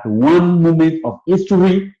been at one moment of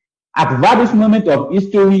history, at various moments of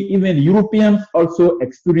history, even Europeans also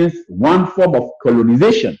experienced one form of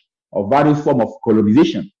colonization or various forms of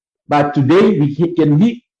colonization. But today we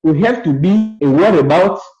have to be aware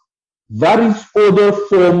about various other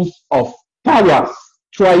forms of powers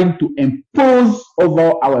trying to impose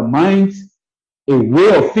over our minds a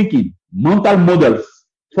way of thinking, mental models,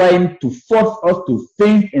 trying to force us to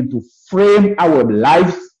think and to frame our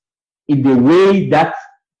lives in the way that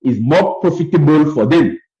is more profitable for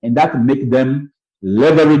them, and that make them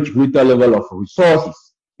leverage greater level of resources.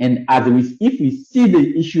 And if we see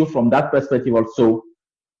the issue from that perspective also,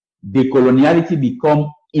 decoloniality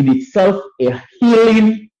become in itself a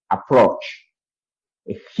healing approach,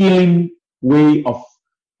 a healing way of,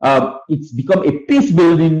 it's become a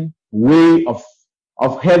peace-building way of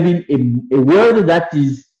having a world that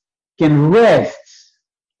can rest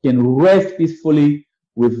peacefully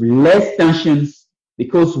with less tensions,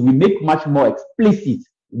 because we make much more explicit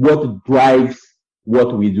what drives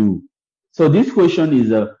what we do. So this question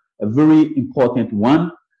is a very important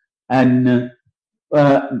one, and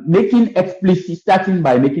starting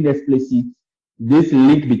by making explicit this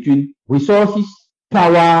link between resources,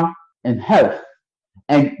 power, and health.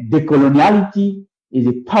 And decoloniality is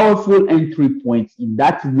a powerful entry point in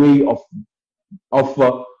that way of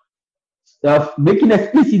making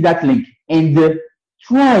explicit that link and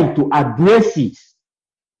trying to address it.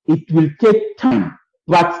 It will take time,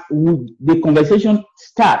 but the conversation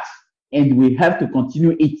starts, and we have to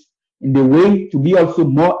continue it in the way to be also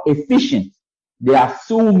more efficient. There are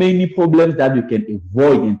so many problems that you can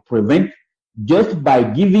avoid and prevent just by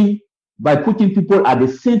putting people at the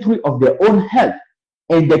center of their own health,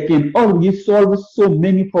 and they can already solve so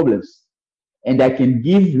many problems. And I can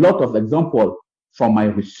give a lot of examples from my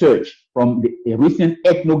research, from a recent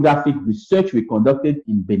ethnographic research we conducted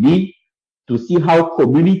in Benin, to see how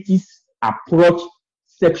communities approach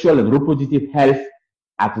sexual and reproductive health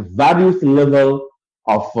at various levels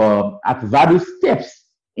at various steps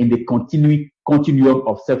in the continuum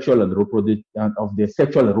of sexual and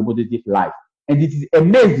reproductive life. And it is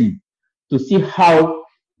amazing to see how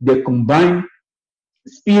they combine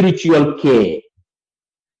spiritual care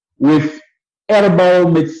with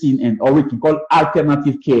herbal medicine and or we can call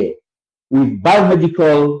alternative care with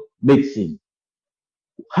biomedical medicine.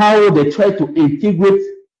 How they try to integrate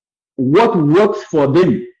what works for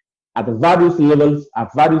them at various levels,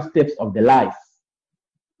 at various steps of the life.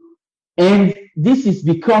 And this has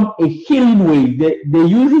become a healing way. They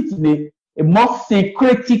use it in a more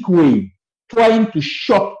syncretic way, trying to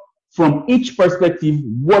shop from each perspective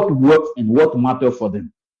what works and what matters for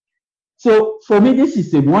them. So for me, this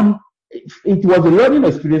is it was a learning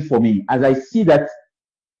experience for me, as I see that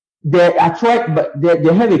they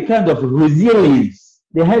have a kind of resilience.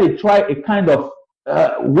 They have a kind of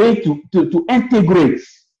way to integrate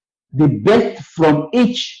the best from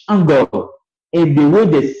each angle in the way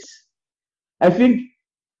this. I think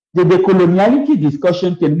the decoloniality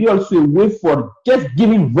discussion can be also a way for just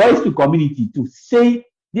giving voice to community to say,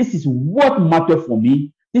 this is what matters for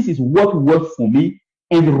me, this is what works for me,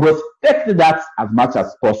 and respect that as much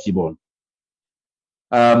as possible.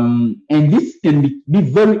 And this can be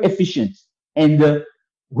very efficient and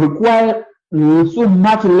require so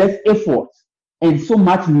much less effort and so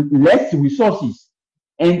much less resources.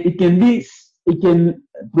 And it can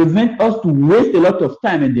prevent us to waste a lot of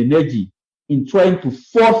time and energy in trying to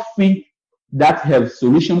force things that have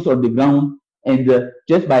solutions on the ground, and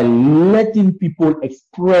just by letting people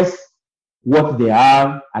express what they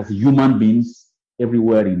are as human beings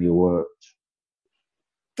everywhere in the world.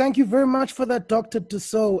 Thank you very much for that, Dr.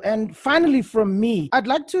 Dossou. And finally, from me, I'd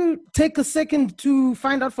like to take a second to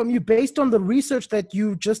find out from you, based on the research that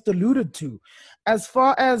you just alluded to, as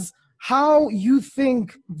far as how you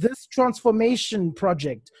think this transformation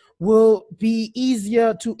project will be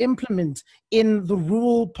easier to implement in the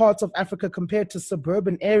rural parts of Africa compared to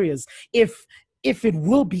suburban areas, if it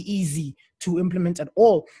will be easy to implement at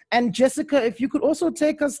all. And Jessica, if you could also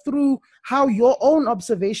take us through how your own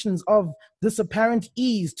observations of this apparent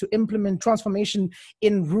ease to implement transformation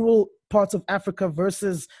in rural parts of Africa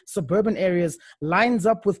versus suburban areas lines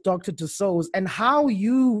up with Dr. Dossou's, and how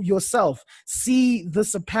you yourself see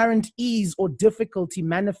this apparent ease or difficulty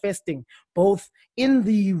manifesting both in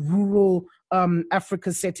the rural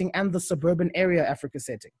Africa setting and the suburban area Africa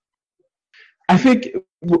setting. I think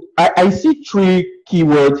I see three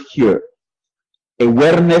keywords here: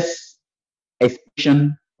 awareness,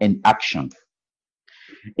 expression, and action.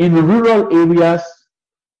 In rural areas,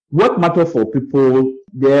 what matters for people,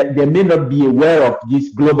 they may not be aware of this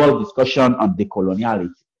global discussion on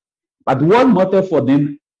decoloniality. But what matters for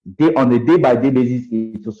them on a day-by-day basis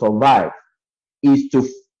is to survive,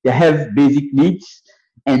 they have basic needs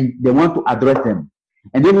and they want to address them.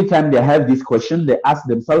 And every time they have this question, they ask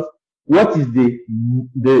themselves, what is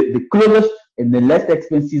the closest and the less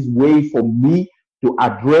expensive way for me to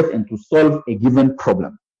address and to solve a given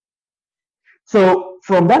problem? So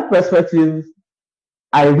from that perspective,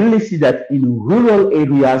 I really see that in rural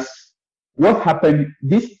areas, what happened,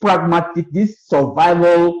 this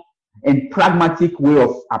survival and pragmatic way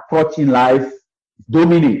of approaching life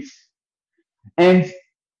dominates. And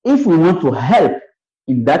if we want to help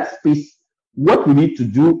in that space, what we need to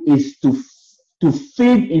do is to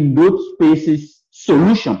feed in those spaces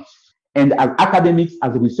solutions. And as academics,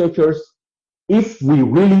 as researchers, if we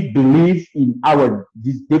really believe in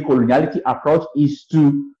this decoloniality approach, is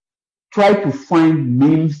to try to find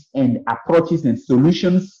means and approaches and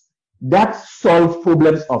solutions that solve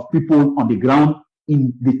problems of people on the ground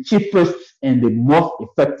in the cheapest and the most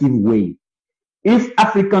effective way. If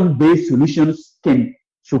African-based solutions can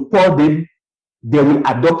support them, they will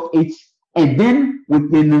adopt it, and then we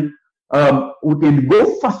can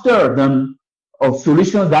go faster than of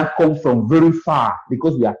solutions that come from very far,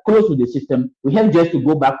 because we are close to the system. We have just to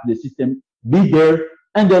go back to the system, be there,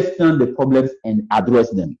 understand the problems, and address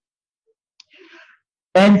them.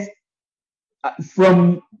 And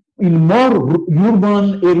from in more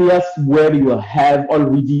urban areas where you have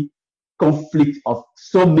already conflict of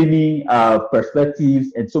so many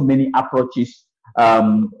perspectives and so many approaches,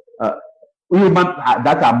 urban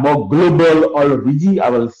that are more global already, I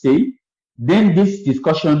will say, then this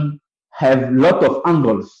discussion have a lot of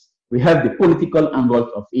angles. We have the political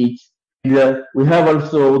angles of it. We have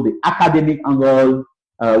also the academic angle.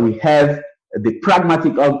 We have the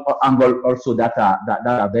pragmatic angle also that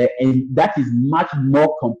are there, and that is much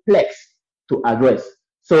more complex to address.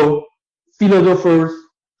 So philosophers,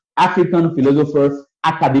 African philosophers,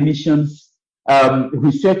 academicians,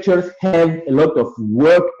 researchers have a lot of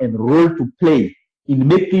work and role to play in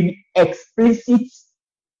making explicit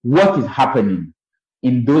what is happening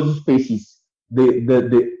in those spaces,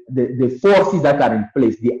 the forces that are in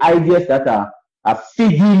place, the ideas that are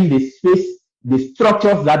feeding the space, the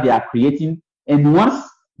structures that they are creating. And once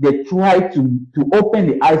they try to open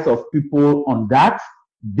the eyes of people on that,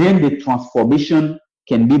 then the transformation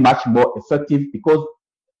can be much more effective, because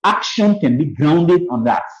action can be grounded on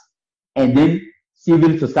that. And then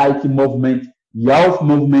civil society movement, youth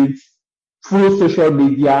movement, through social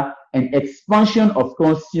media, and expansion of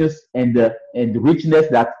consciousness and richness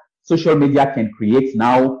that social media can create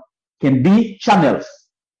now can be channels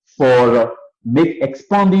for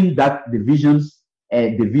expanding that the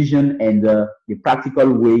vision and the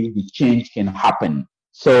practical way the change can happen.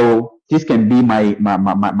 So this can be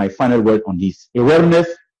my final word on this: awareness,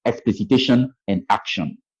 explicitation, and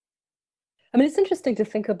action. I mean, it's interesting to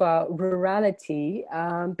think about rurality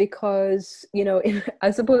because, you know,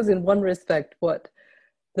 I suppose in one respect, what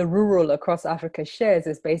the rural across Africa shares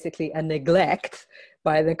is basically a neglect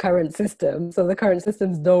by the current system. So the current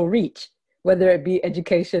systems don't reach, whether it be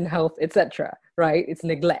education, health, etc. Right? It's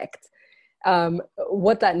neglect.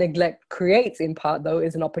 What that neglect creates in part, though,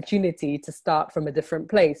 is an opportunity to start from a different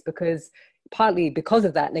place, because partly because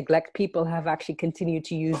of that neglect, people have actually continued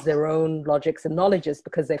to use their own logics and knowledges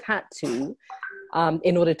because they've had to,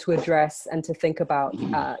 in order to address and to think about,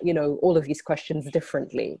 you know, all of these questions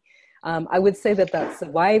differently. I would say that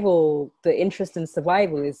survival, the interest in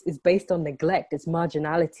survival is based on neglect, it's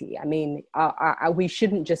marginality. I mean, we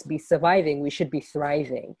shouldn't just be surviving, we should be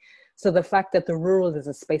thriving. So the fact that the rural is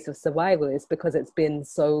a space of survival is because it's been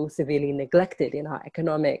so severely neglected in our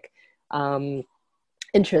economic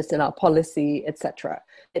interest, in our policy, etc.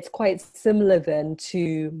 It's quite similar then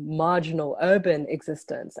to marginal urban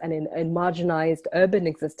existence. And in marginalized urban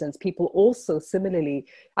existence, people also similarly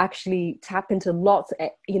actually tap into lots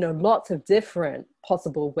of different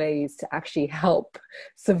possible ways to actually help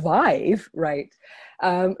survive, right?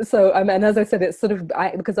 And as I said, it's sort of,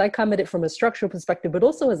 because I come at it from a structural perspective, but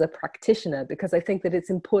also as a practitioner, because I think that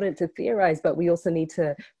it's important to theorize, but we also need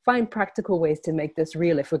to find practical ways to make this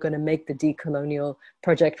real if we're going to make the decolonial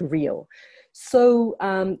project real. So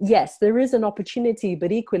yes, there is an opportunity,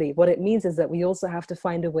 but equally what it means is that we also have to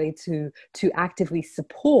find a way to actively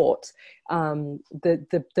support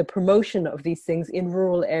the promotion of these things in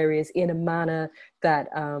rural areas in a manner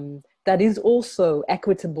that is also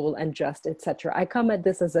equitable and just, etc. I come at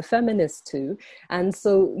this as a feminist too, and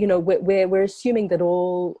so, you know, we're assuming that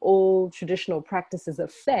all traditional practices are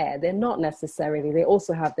fair. They're not necessarily. They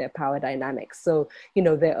also have their power dynamics. So, you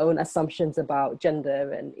know, their own assumptions about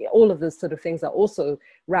gender and all of those sort of things are also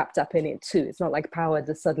wrapped up in it too. It's not like power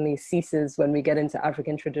just suddenly ceases when we get into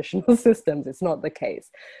African traditional systems. It's not the case.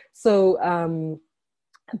 So,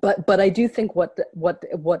 but I do think what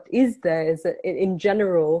is there is that in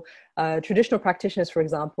general, traditional practitioners, for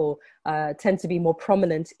example, tend to be more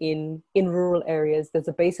prominent in rural areas. There's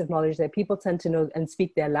a base of knowledge there. People tend to know and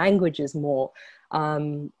speak their languages more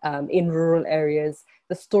in rural areas.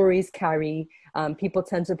 The stories carry. People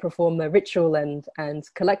tend to perform their ritual and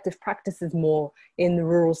collective practices more in the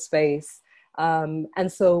rural space. And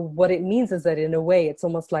so what it means is that in a way, it's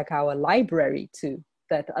almost like our library too,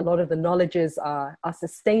 that a lot of the knowledges are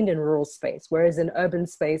sustained in rural space, whereas in urban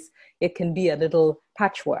space, it can be a little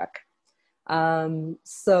patchwork.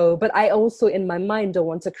 But I also, in my mind, don't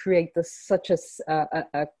want to create such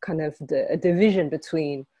a kind of a division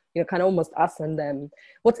between, you know, kind of almost us and them.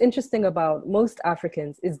 What's interesting about most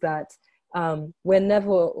Africans is that we're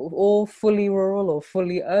never all fully rural or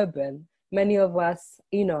fully urban. Many of us,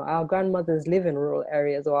 you know, our grandmothers live in rural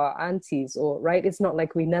areas, or our aunties, or right. It's not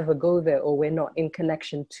like we never go there or we're not in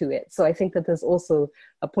connection to it. So I think that there's also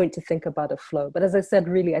a point to think about a flow. But as I said,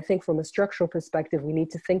 really, I think from a structural perspective, we need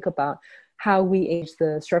to think about how we age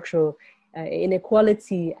the structural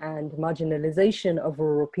inequality and marginalization of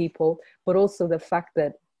rural people, but also the fact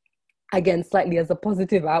that, again, slightly as a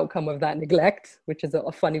positive outcome of that neglect, which is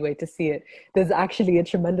a funny way to see it, there's actually a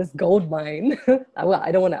tremendous gold mine. Well,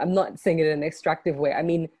 I'm not saying it in an extractive way. I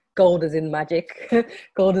mean, gold is in magic,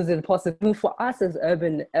 gold is in possible. For us as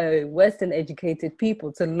urban, Western educated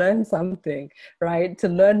people to learn something, right? To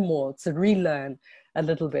learn more, to relearn a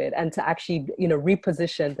little bit, and to actually, you know,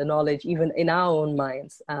 reposition the knowledge even in our own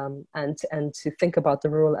minds, and to think about the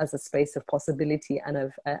rural as a space of possibility and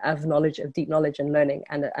of knowledge, of deep knowledge and learning,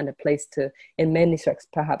 and a place to, in many respects,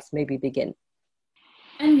 perhaps maybe begin.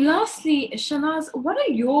 And lastly, Shehnaz, what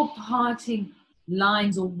are your parting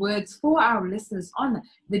lines or words for our listeners on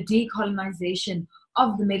the decolonization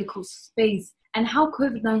of the medical space and how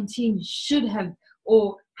COVID-19 should have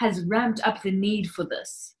or has ramped up the need for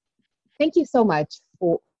this? Thank you so much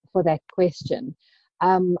for that question.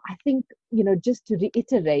 I think, just to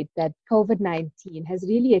reiterate that COVID-19 has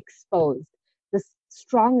really exposed this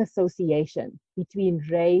strong association between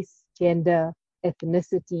race, gender,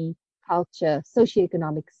 ethnicity, culture,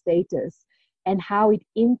 socioeconomic status, and how it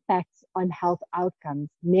impacts on health outcomes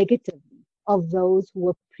negatively of those who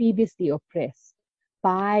were previously oppressed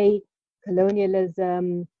by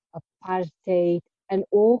colonialism, apartheid, and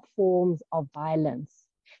all forms of violence.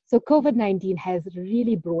 So COVID-19 has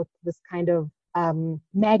really brought this kind of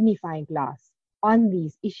magnifying glass on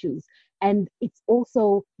these issues. And it's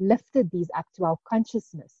also lifted these up to our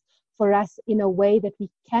consciousness for us in a way that we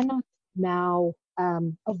cannot now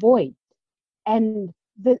avoid. And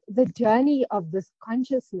the journey of this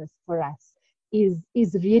consciousness for us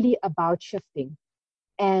is really about shifting.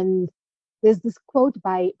 And there's this quote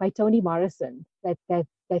by Toni Morrison that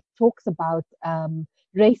talks about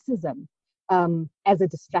racism as a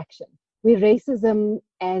distraction, where racism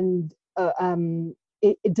and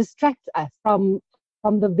it distracts us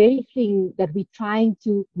from the very thing that we're trying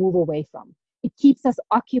to move away from. It keeps us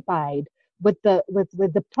occupied with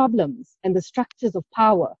the problems and the structures of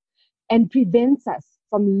power, and prevents us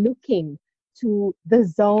from looking to the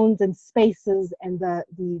zones and spaces and the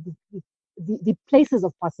places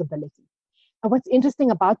of possibility. And what's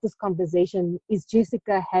interesting about this conversation is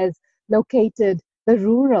Jessica has located the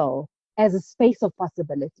rural as a space of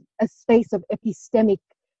possibility, a space of epistemic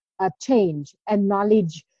change and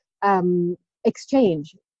knowledge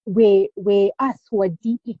exchange, where us who are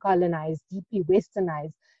deeply colonized, deeply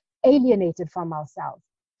westernized, alienated from ourselves,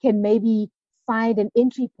 can maybe find an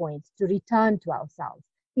entry point to return to ourselves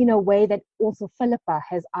in a way that also Phillipa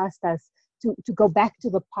has asked us to go back to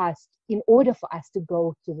the past in order for us to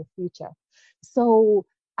go to the future. So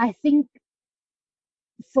I think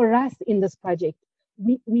for us in this project,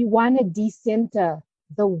 we want to decenter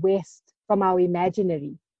the West from our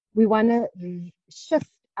imaginary. We want to shift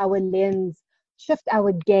our lens, shift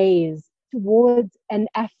our gaze towards an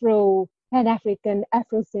Pan-African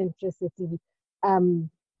Afrocentricity,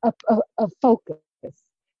 a focus,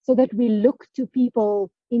 so that we look to people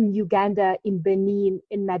in Uganda, in Benin,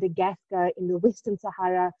 in Madagascar, in the Western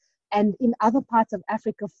Sahara, and in other parts of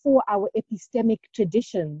Africa for our epistemic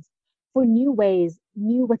traditions, for new ways,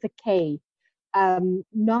 new with a K,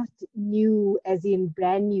 not new as in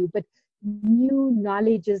brand new, but new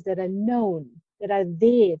knowledges that are known, that are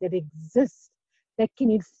there, that exist, that can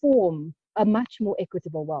inform a much more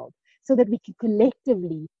equitable world, so that we can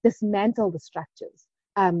collectively dismantle the structures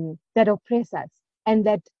that oppress us, and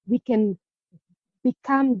that we can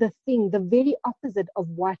become the very opposite of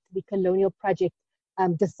what the colonial project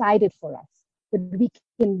decided for us. That we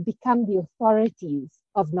can become the authorities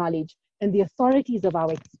of knowledge and the authorities of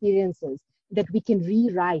our experiences, that we can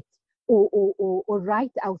rewrite or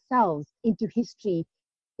write ourselves into history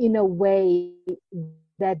in a way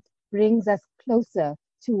that brings us closer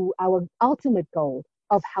to our ultimate goal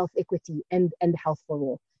of health equity and health for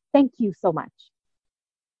all. Thank you so much.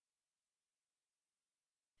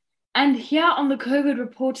 And here on the COVID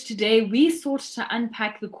report today, we sought to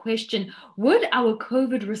unpack the question, would our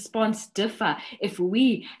COVID response differ if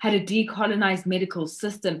we had a decolonized medical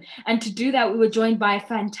system? And to do that, we were joined by a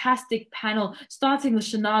fantastic panel, starting with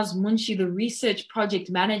Shehnaz Munshi, the research project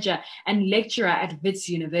manager and lecturer at WITS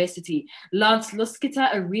University, Louskieter,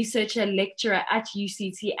 a researcher, lecturer at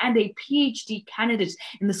UCT, and a PhD candidate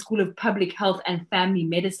in the School of Public Health and Family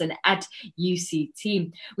Medicine at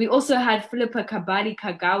UCT. We also had Phillipa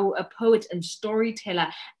Kabali-Kagwa, a poet and storyteller,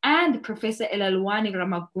 and Professor Elelwani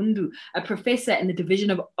Ramagundo, a professor in the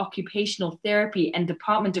Division of Occupational Therapy and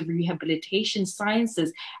Department of Rehabilitation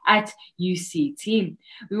Sciences at UCT.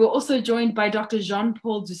 We were also joined by Dr.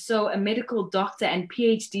 Jean-Paul Dossou, a medical doctor and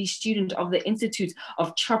PhD student of the Institute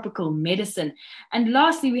of Tropical Medicine. And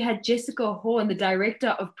lastly, we had Jessica Horn, the Director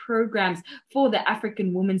of Programs for the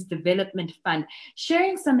African Women's Development Fund,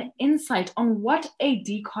 sharing some insight on what a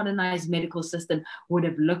decolonized medical system would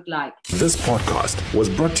have looked like. This podcast was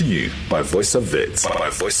brought to you by Voice of WITS.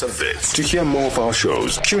 To hear more of our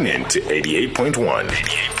shows, tune in to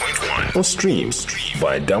 88.1 or stream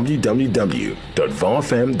by www.vfm.co.za.